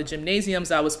thinking about the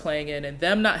gymnasiums I was playing in and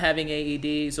them not having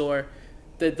AEDs, or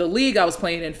the league I was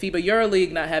playing in, FIBA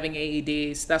EuroLeague, not having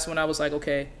AEDs, that's when I was like,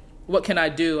 okay, what can I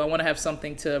do? I want to have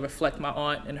something to reflect my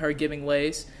aunt and her giving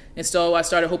ways. And so I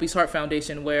started Hopi's Heart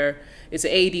Foundation, where it's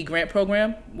an AED grant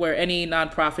program where any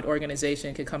nonprofit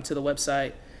organization can come to the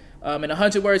website. In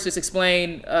 100 words, just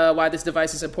explain why this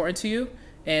device is important to you,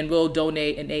 and we'll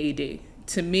donate an AED.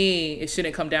 To me, it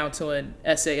shouldn't come down to an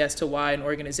essay as to why an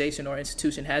organization or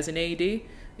institution has an AED.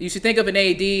 You should think of an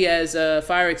AED as a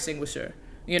fire extinguisher.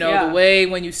 The way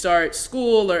when you start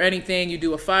school or anything, you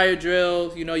do a fire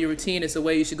drill, your routine is the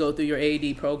way you should go through your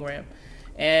AED program.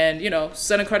 And,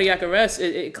 sudden cardiac arrest,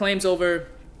 it claims over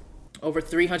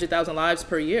 300,000 lives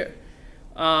per year.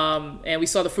 And we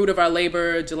saw the fruit of our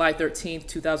labor July 13th,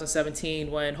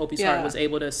 2017, when Hopi's Heart was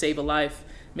able to save a life.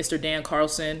 Mr. Dan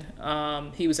Carlson,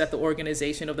 he was at the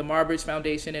organization of the Marbridge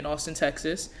Foundation in Austin,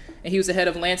 Texas, and he was the head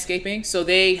of landscaping. So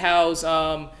they house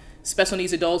special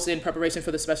needs adults in preparation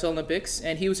for the Special Olympics,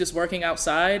 and he was just working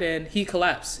outside, and he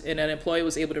collapsed, and an employee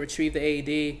was able to retrieve the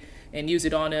AED and use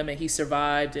it on him, and he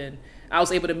survived. And I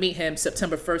was able to meet him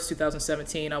September 1st,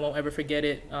 2017. I won't ever forget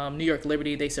it. New York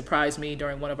Liberty, they surprised me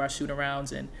during one of our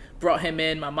shoot-arounds and brought him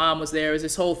in. My mom was there. It was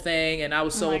this whole thing, and I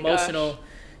was so emotional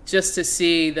just to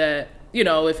see that,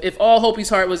 if all Hopi's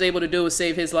Heart was able to do was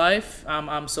save his life,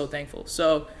 I'm so thankful.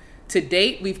 So to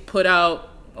date, we've put out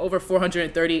over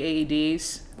 430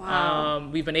 AEDs. Wow.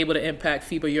 We've been able to impact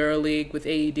FIBA EuroLeague with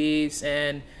AEDs,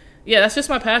 and that's just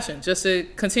my passion, just to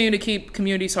continue to keep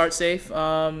communities' heart safe,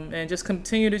 and just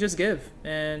continue to just give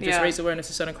and just raise awareness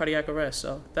of sudden cardiac arrest.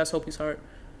 So that's Hopi's Heart.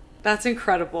 That's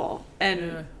incredible.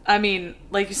 And I mean,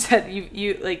 like you said,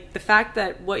 you like the fact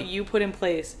that what you put in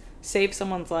place saved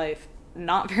someone's life.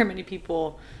 Not very many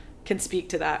people can speak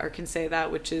to that or can say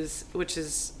that, which is,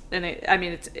 and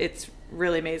it's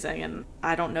really amazing. And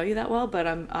I don't know you that well, but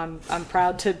I'm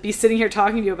proud to be sitting here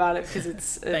talking to you about it, because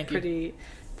it's a pretty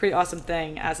awesome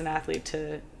thing as an athlete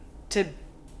to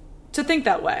think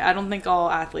that way. I don't think all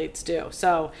athletes do.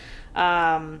 So,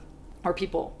 or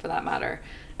people for that matter.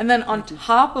 And then on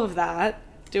top of that,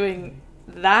 doing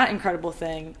that incredible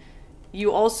thing,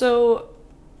 you also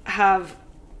have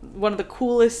one of the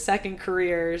coolest second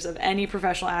careers of any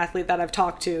professional athlete that I've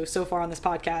talked to so far on this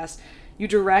podcast. You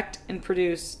direct and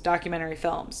produce documentary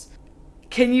films.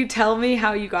 Can you tell me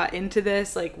how you got into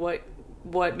this? Like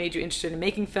what made you interested in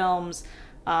making films?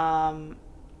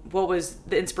 What was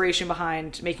the inspiration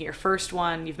behind making your first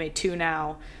one? You've made 2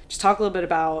 now. Just talk a little bit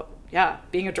about,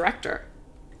 being a director.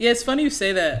 Yeah, it's funny you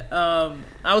say that.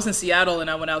 I was in Seattle and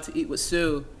I went out to eat with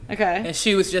Sue. Okay. And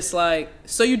she was just like,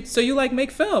 so you like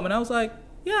make film? And I was like,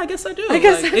 yeah, I guess I do.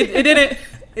 It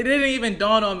didn't even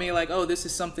dawn on me like, oh, this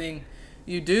is something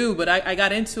you do. But I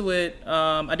got into it.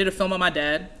 I did a film on my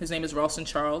dad. His name is Ralston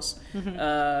Charles.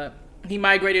 Mm-hmm. He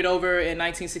migrated over in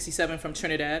 1967 from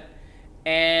Trinidad,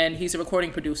 and he's a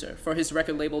recording producer for his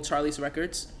record label Charlie's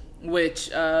Records,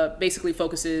 which basically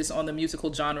focuses on the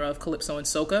musical genre of calypso and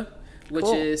soca, which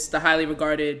is the highly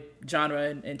regarded genre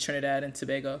in Trinidad and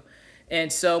Tobago. And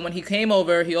so when he came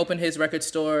over, he opened his record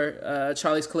store,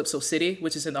 Charlie's Calypso City,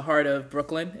 which is in the heart of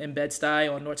Brooklyn, in Bed-Stuy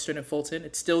on North Street and Fulton.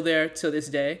 It's still there to this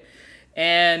day.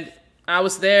 And I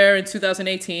was there in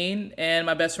 2018, and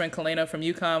my best friend Kalena from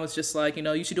UConn was just like,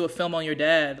 you should do a film on your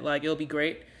dad. Like, it'll be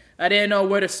great. I didn't know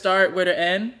where to start, where to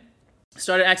end.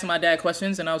 Started asking my dad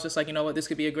questions, and I was just like, this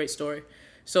could be a great story.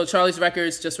 So Charlie's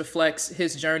Records just reflects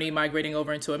his journey migrating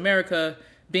over into America,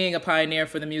 being a pioneer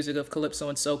for the music of calypso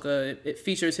and soca. It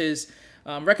features his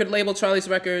record label Charlie's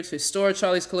Records, his store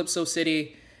Charlie's Calypso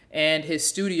City, and his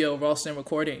studio Ralston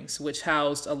Recordings, which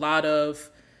housed a lot of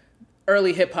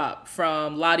early hip hop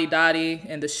from Lottie Dottie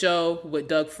and The Show with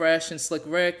Doug Fresh and Slick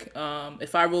Rick,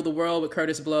 If I Rule the World with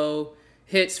Curtis Blow,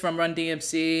 hits from Run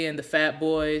DMC and the Fat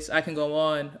Boys. I can go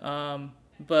on.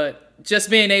 But just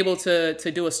being able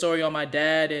to do a story on my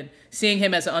dad and seeing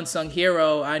him as an unsung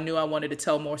hero, I knew I wanted to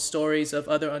tell more stories of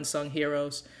other unsung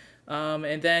heroes.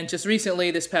 And then just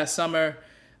recently, this past summer,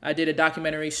 I did a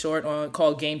documentary short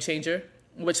called Game Changer,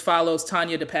 which follows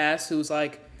Tanya DePass, who's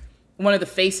like one of the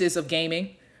faces of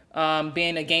gaming,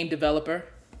 being a game developer.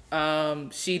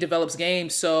 She develops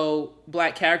games so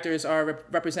Black characters are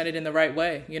represented in the right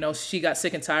way. You know, she got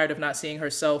sick and tired of not seeing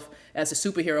herself as a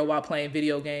superhero while playing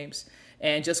video games.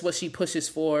 And just what she pushes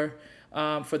for the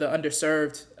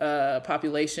underserved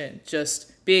population.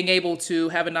 Just being able to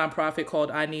have a nonprofit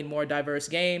called I Need More Diverse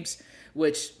Games,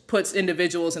 which puts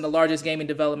individuals in the largest gaming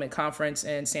development conference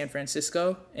in San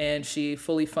Francisco. And she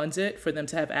fully funds it for them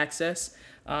to have access,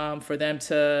 for them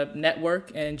to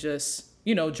network and just,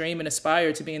 you know, dream and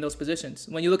aspire to be in those positions.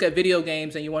 When you look at video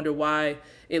games and you wonder why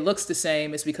it looks the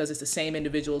same, it's because it's the same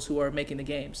individuals who are making the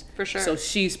games. For sure. So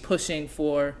she's pushing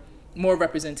for more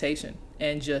representation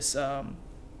and just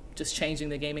changing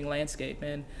the gaming landscape.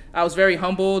 And I was very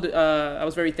humbled. I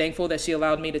was very thankful that she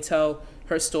allowed me to tell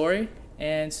her story.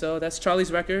 And so that's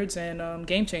Charlie's Records and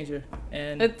Game Changer.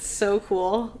 And it's so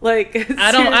cool. Like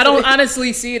I don't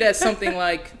honestly see it as something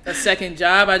like a second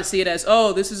job. I just see it as,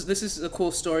 oh, this is a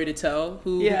cool story to tell.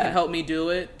 Who can help me do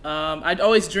it? I'd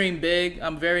always dream big.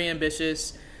 I'm very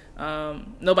ambitious.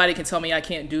 Nobody can tell me I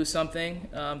can't do something.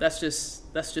 That's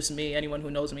just me. Anyone who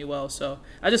knows me well. So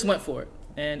I just went for it,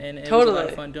 and it was a lot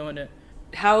of fun doing it.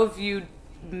 How have you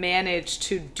managed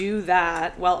to do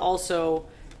that while also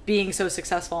being so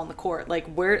successful on the court? Like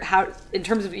how, in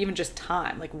terms of even just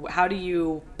time, like how do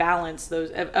you balance those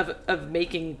of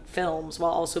making films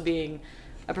while also being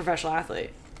a professional athlete?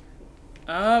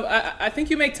 I think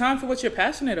you make time for what you're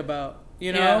passionate about,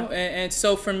 you know? Yeah. And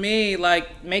so for me,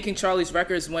 like making Charlie's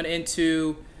Records went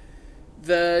into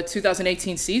the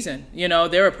 2018 season. You know,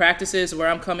 there were practices where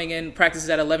I'm coming in, practices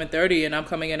at 11:30 and I'm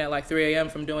coming in at like 3 a.m.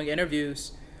 from doing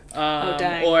interviews.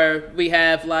 Or we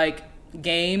have like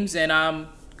games and I'm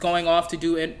going off to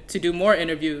do more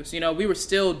interviews. You know, we were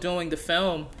still doing the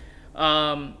film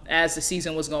as the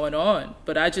season was going on,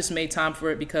 but I just made time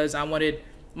for it because I wanted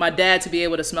my dad to be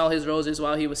able to smell his roses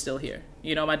while he was still here.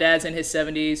 You know, my dad's in his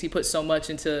 70s. He put so much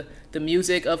into the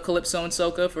music of Calypso and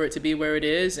Soca for it to be where it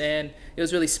is, and it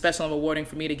was really special and rewarding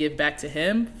for me to give back to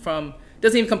him.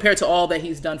 Doesn't even compare to all that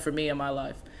he's done for me in my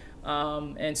life.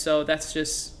 And so that's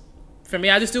just, for me,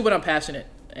 I just do what I'm passionate,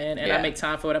 and I make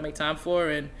time for what I make time for,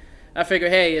 and I figure,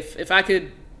 hey, if I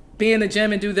could be in the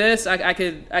gym and do this, I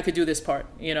could do this part,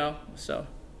 you know? So,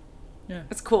 yeah.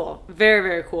 It's cool. Very,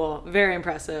 very cool. Very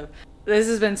impressive. This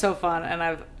has been so fun,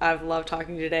 and I've loved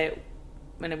talking to you today.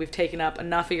 And we've taken up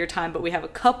enough of your time, but we have a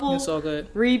couple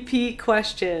repeat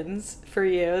questions for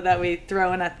you that we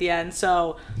throw in at the end.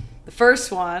 So the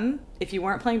first one, if you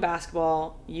weren't playing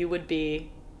basketball, you would be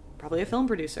probably a film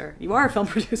producer. You are a film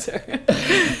producer.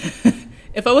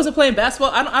 If I wasn't playing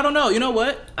basketball, I don't know. You know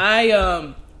what?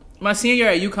 My senior year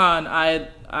at UConn,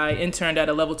 I interned at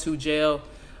a level 2 jail,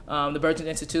 the Burton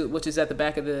Institute, which is at the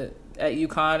back at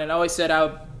UConn, and I always said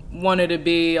I wanted to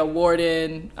be a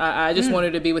warden. I just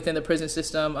wanted to be within the prison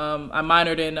system. I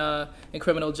minored in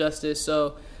criminal justice,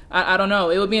 so I don't know.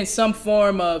 It would be in some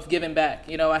form of giving back.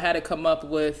 You know, I had to come up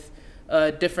with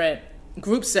different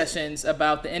group sessions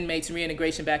about the inmates'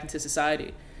 reintegration back into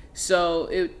society.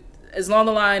 So as long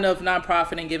the line of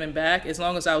nonprofit and giving back, as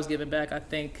long as I was giving back, I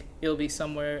think it'll be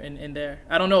somewhere in there.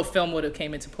 I don't know if film would have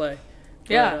came into play.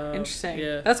 But, interesting.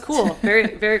 Yeah. That's cool.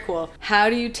 Very, very cool. How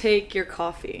do you take your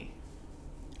coffee?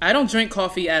 I don't drink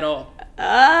coffee at all.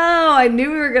 Oh, I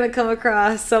knew we were going to come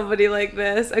across somebody like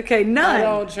this. Okay, none. I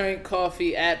don't drink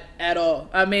coffee at all.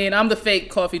 I mean, I'm the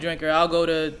fake coffee drinker. I'll go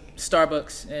to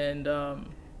Starbucks and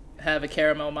have a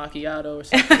caramel macchiato or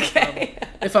something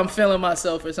if I'm feeling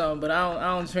myself or something, but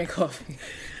I don't drink coffee.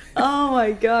 Oh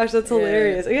my gosh, that's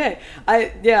hilarious. Okay.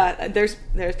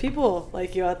 There's people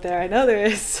like you out there. I know there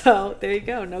is. So there you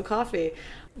go. No coffee.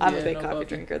 I'm a big coffee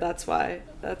drinker. That's why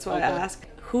I ask.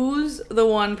 Who's the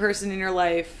one person in your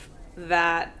life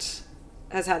that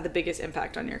has had the biggest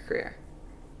impact on your career?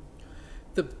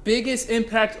 The biggest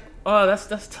impact? Oh,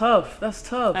 that's tough. That's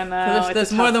tough. I know.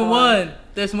 There's more than one.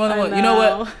 There's more than one. You know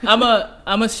what?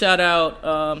 I'm a shout out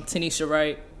Tanisha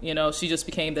Wright. You know, she just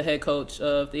became the head coach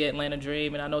of the Atlanta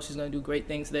Dream, and I know she's going to do great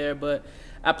things there. But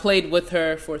I played with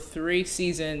her for 3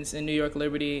 seasons in New York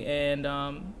Liberty, and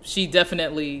she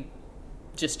definitely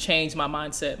just changed my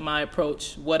mindset, my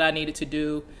approach, what I needed to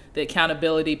do, the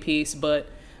accountability piece. But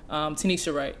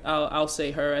Tanisha Wright, I'll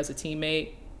say her as a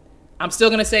teammate. I'm still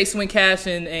going to say Swin Cash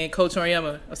and Coach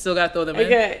Oriema. I still got to throw them in.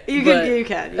 Okay, you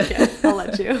can. I'll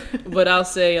let you. But I'll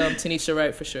say Tanisha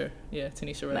Wright for sure. Yeah,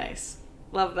 Tanisha Wright. Nice.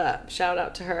 Love that. Shout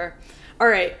out to her. All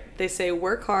right. They say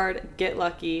work hard, get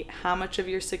lucky. How much of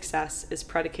your success is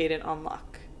predicated on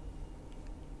luck?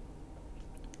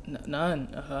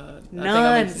 None.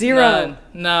 None. Zero. None.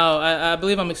 No, I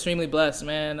believe I'm extremely blessed,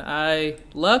 man. I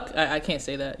can't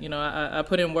say that. You know, I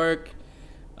put in work.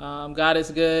 God is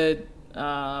good.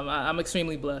 I'm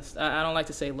extremely blessed. I don't like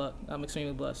to say luck. I'm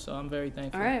extremely blessed, so I'm very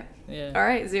thankful. All right. Yeah. All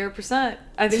right, 0%.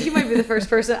 I think you might be the first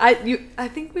person. I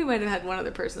think we might have had one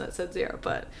other person that said 0,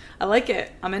 but I like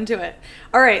it. I'm into it.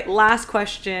 All right, last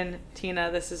question,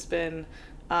 Tina. This has been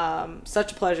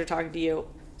such a pleasure talking to you.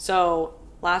 So,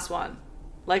 last one.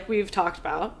 Like we've talked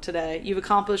about today, you've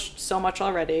accomplished so much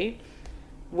already.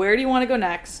 Where do you want to go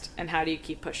next, and how do you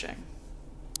keep pushing?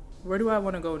 Where do I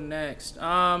want to go next?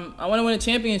 I want to win a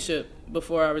championship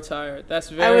before I retire. That's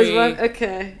very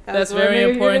That's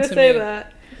very important to me.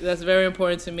 That's very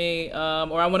important to me.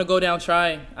 Or I want to go down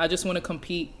trying. I just want to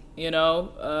compete. You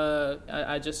know,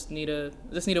 I just need to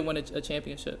win a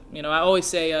championship. You know, I always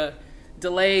say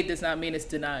delayed does not mean it's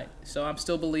denied. So I'm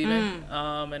still believing,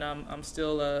 and I'm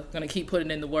still gonna keep putting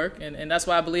in the work, and that's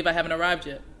why I believe I haven't arrived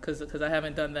yet, because I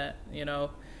haven't done that. You know,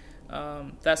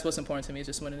 that's what's important to me, is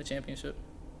just winning the championship.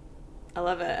 I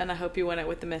love it, and I hope you win it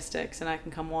with the Mystics, and I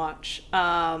can come watch.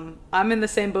 I'm in the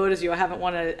same boat as you. I haven't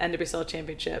won an NWSL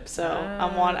championship, so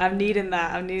I'm needing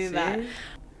that. I'm needing that.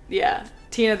 Yeah,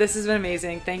 Tina, this has been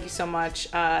amazing. Thank you so much.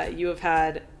 You have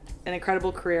had an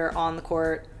incredible career on the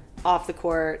court, off the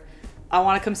court. I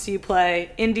want to come see you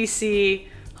play in DC.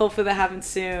 Hopefully that happens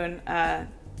soon.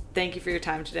 Thank you for your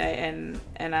time today,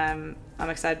 and I'm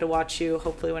excited to watch you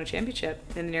hopefully win a championship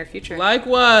in the near future.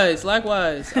 Likewise.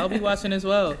 I'll be watching as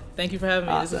well. Thank you for having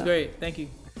me. Awesome. This is great. Thank you.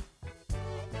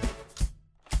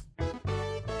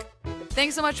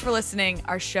 Thanks so much for listening.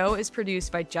 Our show is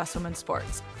produced by Just Women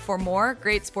Sports. For more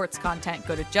great sports content,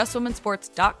 go to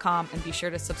justwomensports.com and be sure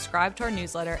to subscribe to our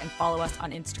newsletter and follow us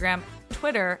on Instagram,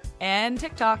 Twitter, and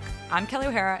TikTok. I'm Kelly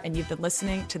O'Hara, and you've been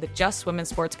listening to the Just Women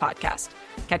Sports podcast.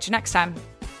 Catch you next time.